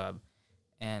real job?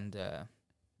 And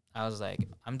I was like,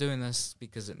 I'm doing this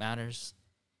because it matters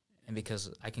and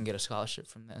because I can get a scholarship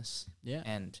from this. Yeah.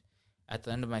 And at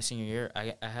the end of my senior year,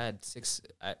 I had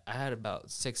about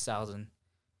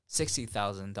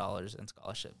 $60,000 in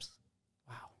scholarships.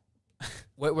 Wow.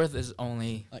 Whitworth is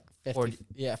only like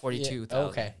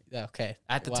 42,000. Okay.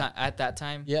 At that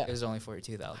time, it was only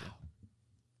 42,000. Wow.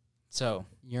 So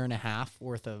year and a half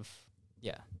worth of.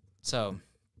 Yeah. So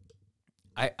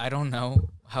I don't know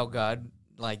how God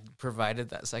like provided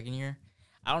that second year.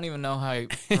 I don't even know how he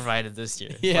provided this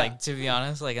year. Like, to be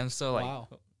honest, like I'm still like, wow.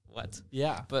 What?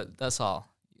 Yeah. But that's all.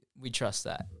 We trust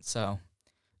that. So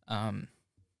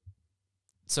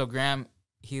so Graham,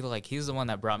 he's the one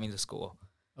that brought me to school.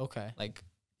 Okay. Like,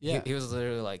 he was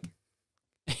literally like,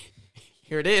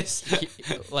 here it is.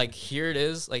 Here it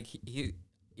is. Like,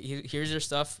 here's your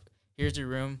stuff. Here's your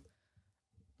room.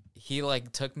 He,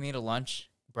 like, took me to lunch,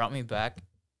 brought me back.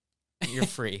 You're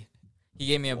free. He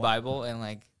gave me a Bible and,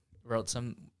 like, wrote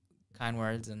some kind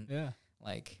words. And,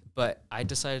 but I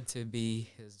decided to be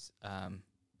his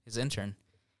intern.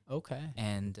 Okay.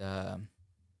 And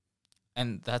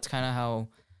that's kind of how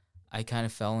I kind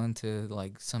of fell into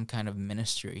like some kind of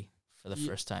ministry for the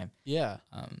first time. Yeah.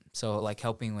 So like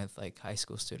helping with like high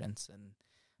school students and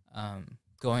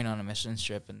going on a mission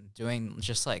trip and doing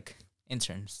just like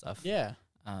intern stuff. Yeah.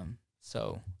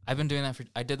 So I've been doing that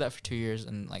I did that for 2 years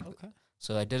and like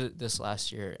so I did it this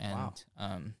last year and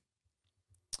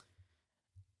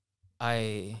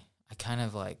I kind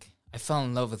of like I fell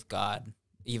in love with God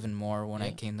even more when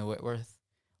I came to Whitworth.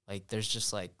 Like there's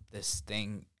just like this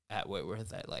thing at Whitworth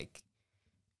that like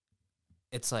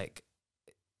it's like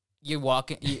you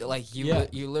walk in, you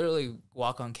literally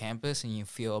walk on campus and you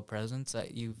feel a presence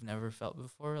that you've never felt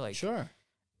before. Like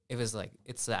it was like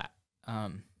it's that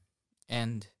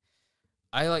and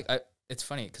it's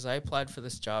funny because I applied for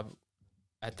this job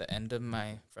at the end of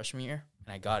my freshman year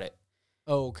and I got it.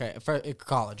 Oh, okay. For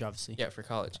college, obviously. Yeah, for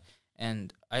college.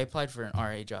 And I applied for an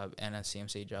RA job and a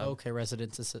CMC job. Okay,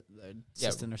 resident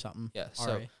assistant or something. Yeah, RA,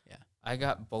 so I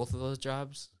got both of those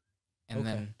jobs. And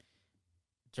then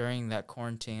during that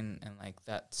quarantine and like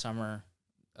that summer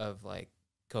of like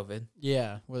COVID.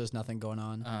 Yeah, where there's nothing going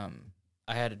on.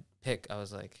 I had to pick. I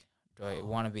was like, do I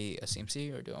want to be a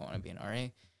CMC or do I want to be an RA?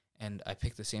 And I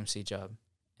picked the CMC job.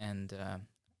 And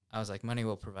I was like, money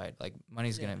will provide. Like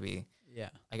money's going to be. Yeah.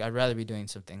 Like I'd rather be doing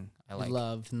something I like.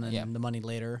 Love and then the money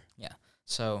later. Yeah.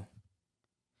 So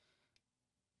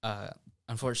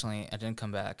unfortunately I didn't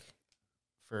come back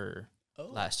for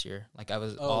last year. Like I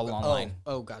was all online.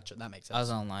 Oh, gotcha. That makes sense. I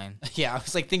was online. Yeah, I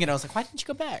was like thinking, why didn't you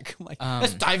go back? I'm like,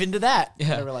 let's dive into that.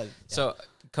 Yeah. I realized, So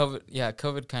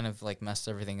COVID kind of like messed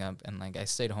everything up and like I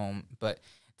stayed home, but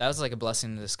that was like a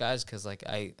blessing in disguise because like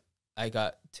I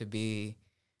got to be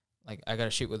like I got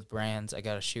to shoot with brands. I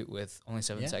got to shoot with Only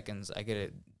 7 Seconds. I get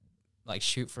to like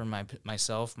shoot for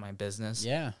myself, my business.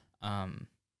 Yeah.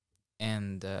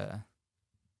 And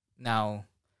now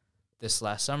this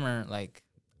last summer, like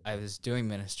I was doing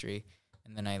ministry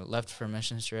and then I left for a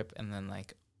mission trip and then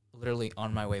like literally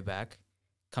on my way back,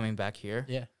 coming back here,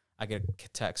 I get a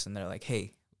text and they're like,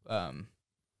 hey,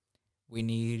 we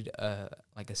need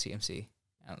like a CMC.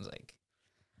 And I was like,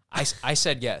 I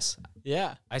said yes.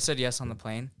 Yeah. I said yes on the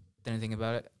plane. Didn't think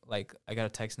about it. Like I got a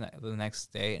text the next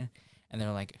day and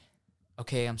they're like,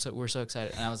 okay, we're so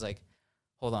excited. And I was like,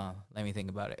 hold on, let me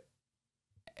think about it.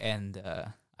 And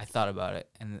I thought about it.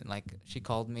 And then, like she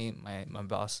called me, my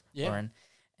boss, Lauren,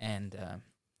 and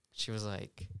she was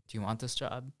like, do you want this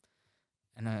job?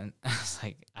 And then I was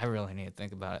like, I really need to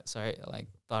think about it. So I like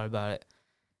thought about it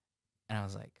and I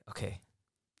was like, okay,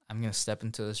 I'm going to step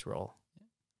into this role.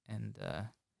 And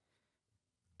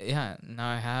now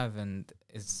I have, and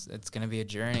it's going to be a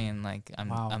journey and like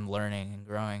I'm learning and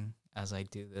growing as I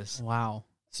do this. Wow.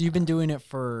 So you've been doing it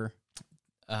for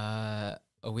a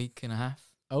week and a half.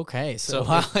 Okay, so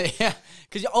So yeah,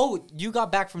 because you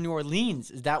got back from New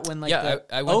Orleans. Is that when like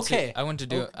I went okay, I went to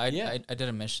do yeah. I did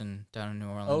a mission down in New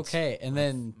Orleans. Okay, and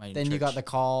then my you got church. the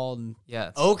call. And,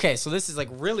 Yeah. okay, so this is like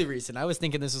really recent. I was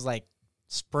thinking this was like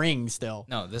spring still.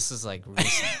 No, this is like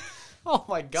recent. Oh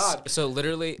my god! So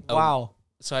literally, Wow.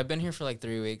 So I've been here for like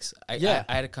 3 weeks. I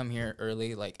had to come here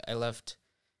early. Like I left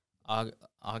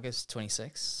August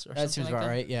 26th or That something seems like about that.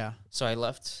 right. Yeah. So I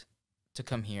left to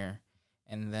come here,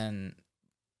 and then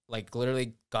like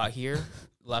literally got here,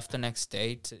 left the next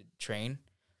day to train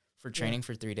for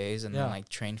 3 days, and then like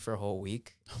trained for a whole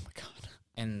week. Oh my god.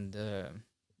 And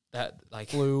that like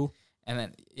Flu. and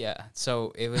then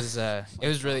so it was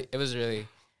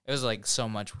like so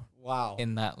much Wow.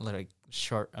 in that little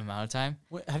short amount of time.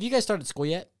 Have you guys started school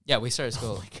yet? Yeah, we started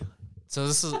school. Oh my god. So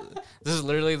this is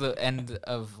literally the end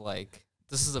of like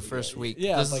this is the first week.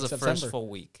 Yeah, this like is the September. first full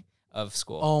week of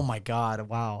school. Oh my god.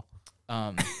 Wow.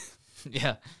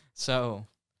 Yeah. So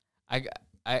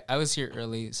I was here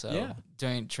early, so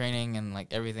doing training and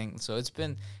like everything. So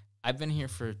I've been here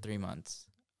for 3 months.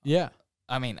 Yeah.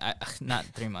 I mean, not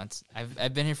 3 months.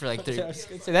 I've been here for like 3.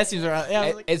 So that seems around.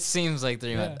 Yeah. It seems like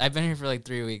 3 months. Yeah. I've been here for like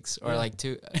 3 weeks or like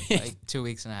 2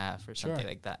 weeks and a half or something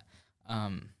like that.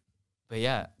 But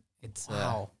yeah, it's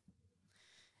wow.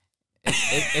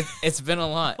 It's been a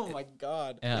lot. Oh my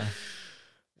god. Yeah.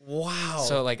 Wow.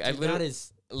 So like I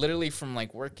that literally from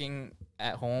like working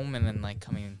at home and then like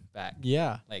coming back.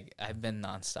 Yeah. Like I've been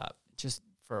nonstop Just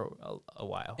for a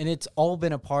while. and it's all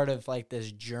been a part of like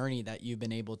this journey that you've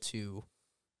been able to,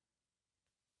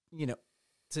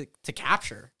 to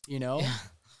capture. Yeah.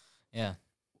 Yeah.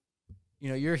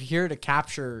 You're here to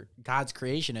capture God's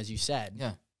creation, as you said.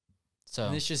 Yeah. So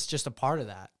And it's just a part of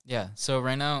that. yeah. So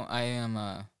right now I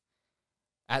am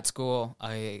at school.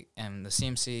 I am the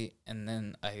CMC, and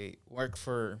then I work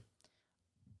for.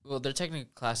 Well, they're technical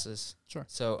classes. Sure.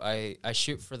 So I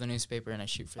shoot for the newspaper and I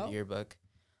shoot for the yearbook.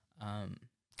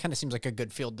 Kind of seems like a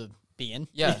good field to be in.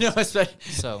 Yeah. Especially.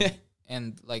 So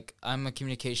and like I'm a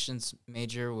communications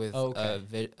major with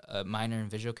a minor in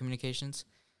visual communications.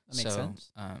 That makes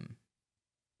sense.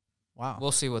 Wow.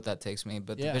 We'll see what that takes me,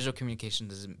 but the Yeah. visual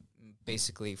communications is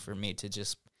basically for me to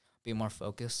just be more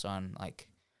focused on like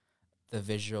the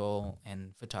visual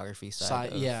and photography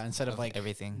side. Instead of like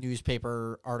everything.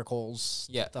 newspaper articles.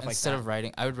 Yeah, stuff like instead that. of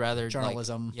writing, I would rather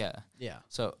Journalism. yeah.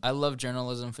 So I love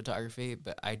journalism photography,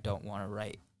 but I don't want to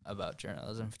write about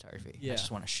journalism photography. Yeah. I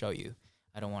just want to show you.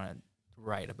 I don't want to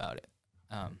write about it.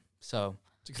 So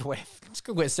It's a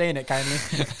good way of saying it, kind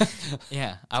of.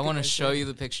 yeah, I want to show you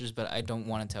the pictures, but I don't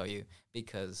want to tell you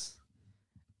because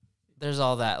there's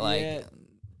all that like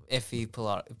iffy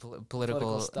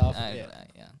political stuff.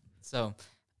 Yeah. So,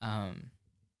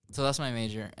 so that's my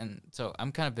major, and so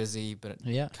I'm kind of busy, but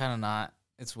kind of not.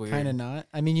 It's weird. Kind of not.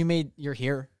 I mean, you're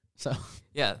here, so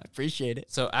yeah, I appreciate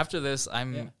it. So after this,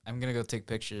 I'm gonna go take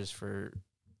pictures for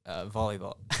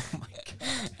volleyball. Oh my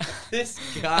god, this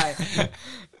guy.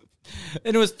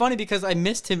 And it was funny because I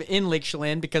missed him in Lake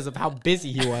Chelan because of how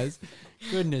busy he was.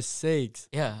 Goodness sakes.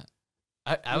 Yeah,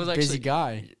 I was a actually busy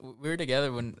guy. We were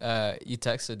together when you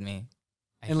texted me.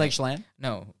 In Lake Chelan?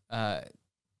 No,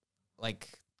 like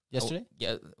yesterday.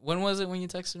 Yeah, when was it when you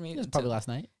texted me? It was probably last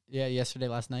night. Yeah, yesterday,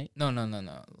 last night. No.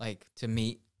 Like to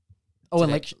meet. Oh, in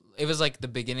Lake. It was like the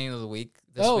beginning of the week.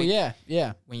 Week,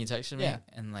 yeah. When you texted me,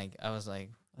 and like I was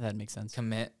like, that makes sense.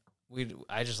 Commit.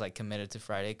 I just like committed to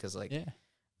Friday because like yeah.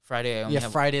 Friday I only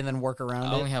have Friday and then work around.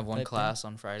 I only have one class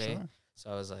on Friday, sure.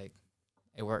 So I was like,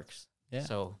 it works. Yeah.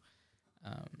 So.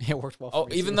 It worked well. Oh,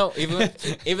 even though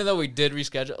we did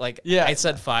reschedule, like I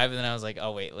said 5, and then I was like,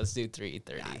 oh wait, let's do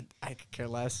 3:30. I could care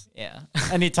less. Yeah,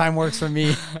 anytime works for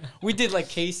me. We did like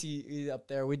Casey up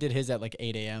there. We did his at like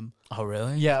 8 a.m. Oh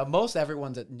really? Yeah, most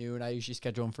everyone's at noon. I usually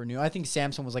schedule them for noon. I think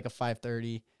Samson was like a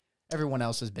 5:30. Everyone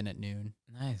else has been at noon.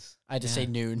 Nice. I just say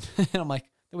noon, and I'm like,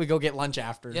 then we go get lunch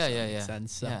after. Yeah, so yeah. Makes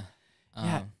sense. So.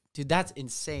 Yeah, dude, that's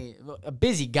insane. A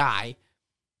busy guy,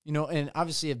 and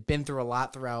obviously have been through a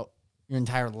lot throughout your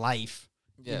entire life.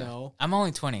 Yeah. I'm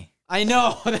only 20. I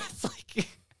know. That's like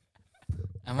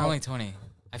I'm only 20.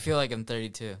 I feel like I'm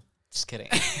 32. Just kidding.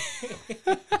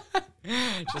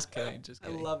 Just kidding.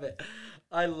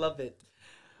 I love it.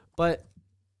 But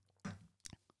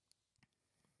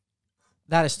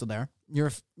that is still there.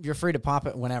 You're free to pop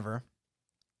it whenever.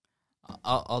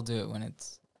 I'll do it when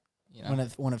it's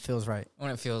when it feels right. When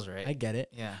it feels right. I get it.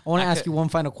 Yeah. I want to ask you one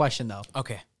final question though.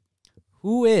 Okay.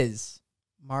 Who is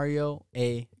Mario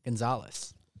A.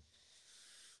 Gonzalez?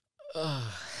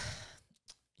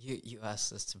 You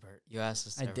asked this to Bert. You asked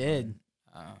this to I everyone. did.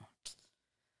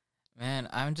 Man,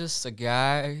 I'm just a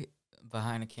guy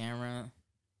behind a camera.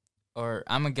 Or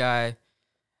I'm a guy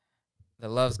that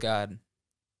loves God,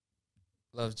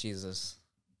 loves Jesus,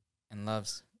 and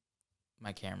loves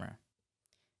my camera.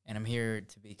 And I'm here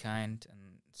to be kind and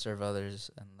serve others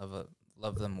and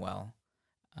love them well.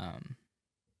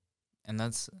 And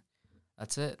that's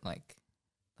it. Like,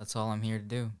 that's all I'm here to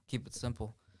do. Keep it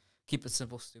simple. Keep it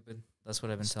simple, stupid. That's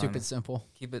what I've been telling you. Stupid simple.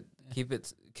 Keep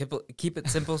it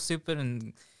simple, stupid,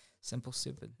 and simple,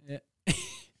 stupid. Yeah.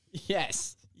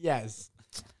 Yes.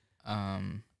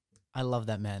 I love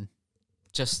that, man.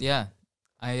 Just there's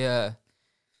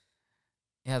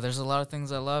a lot of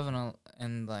things I love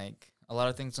and like a lot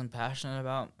of things I'm passionate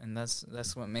about, and that's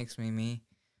what makes me me.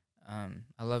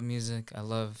 I love music. I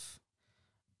love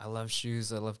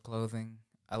shoes. I love clothing.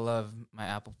 I love my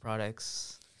Apple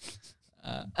products.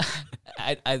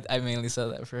 I mainly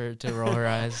said that for her to roll her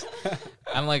eyes.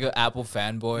 I'm like an Apple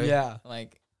fanboy. Yeah.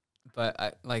 But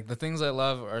I like the things I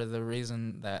love are the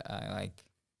reason that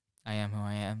I am who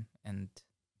I am, and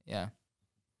yeah.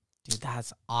 Dude,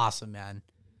 that's awesome, man.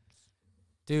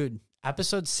 Dude,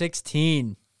 episode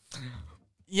 16.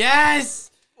 Yes!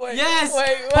 Yes!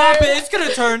 Pop it. It's going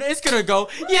to turn. It's going to go.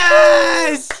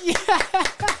 Yes! Yeah!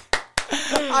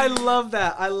 I love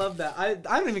that. I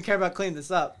don't even care about cleaning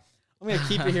this up. I'm going to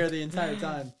keep it here the entire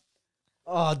time.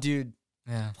 Oh, dude.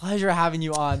 Yeah. Pleasure having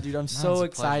you on, dude. I'm so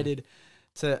excited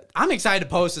I'm excited to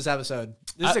post this episode.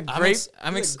 This is a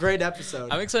great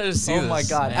episode. I'm excited to see this. Oh my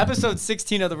God. Man. Episode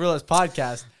 16 of the Realest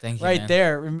Podcast. Thank you, right man.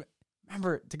 there.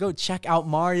 Remember to go check out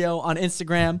Mario on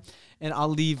Instagram, and I'll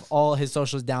leave all his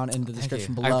socials down in the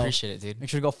description below. I appreciate it, dude. Make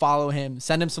sure to go follow him.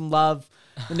 Send him some love.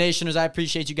 The Nationers, I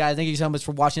appreciate you guys. Thank you so much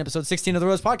for watching episode 16 of the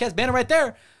Realest Podcast. Banner right there.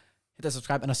 Hit that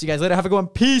subscribe, and I'll see you guys later. Have a good one.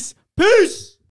 Peace.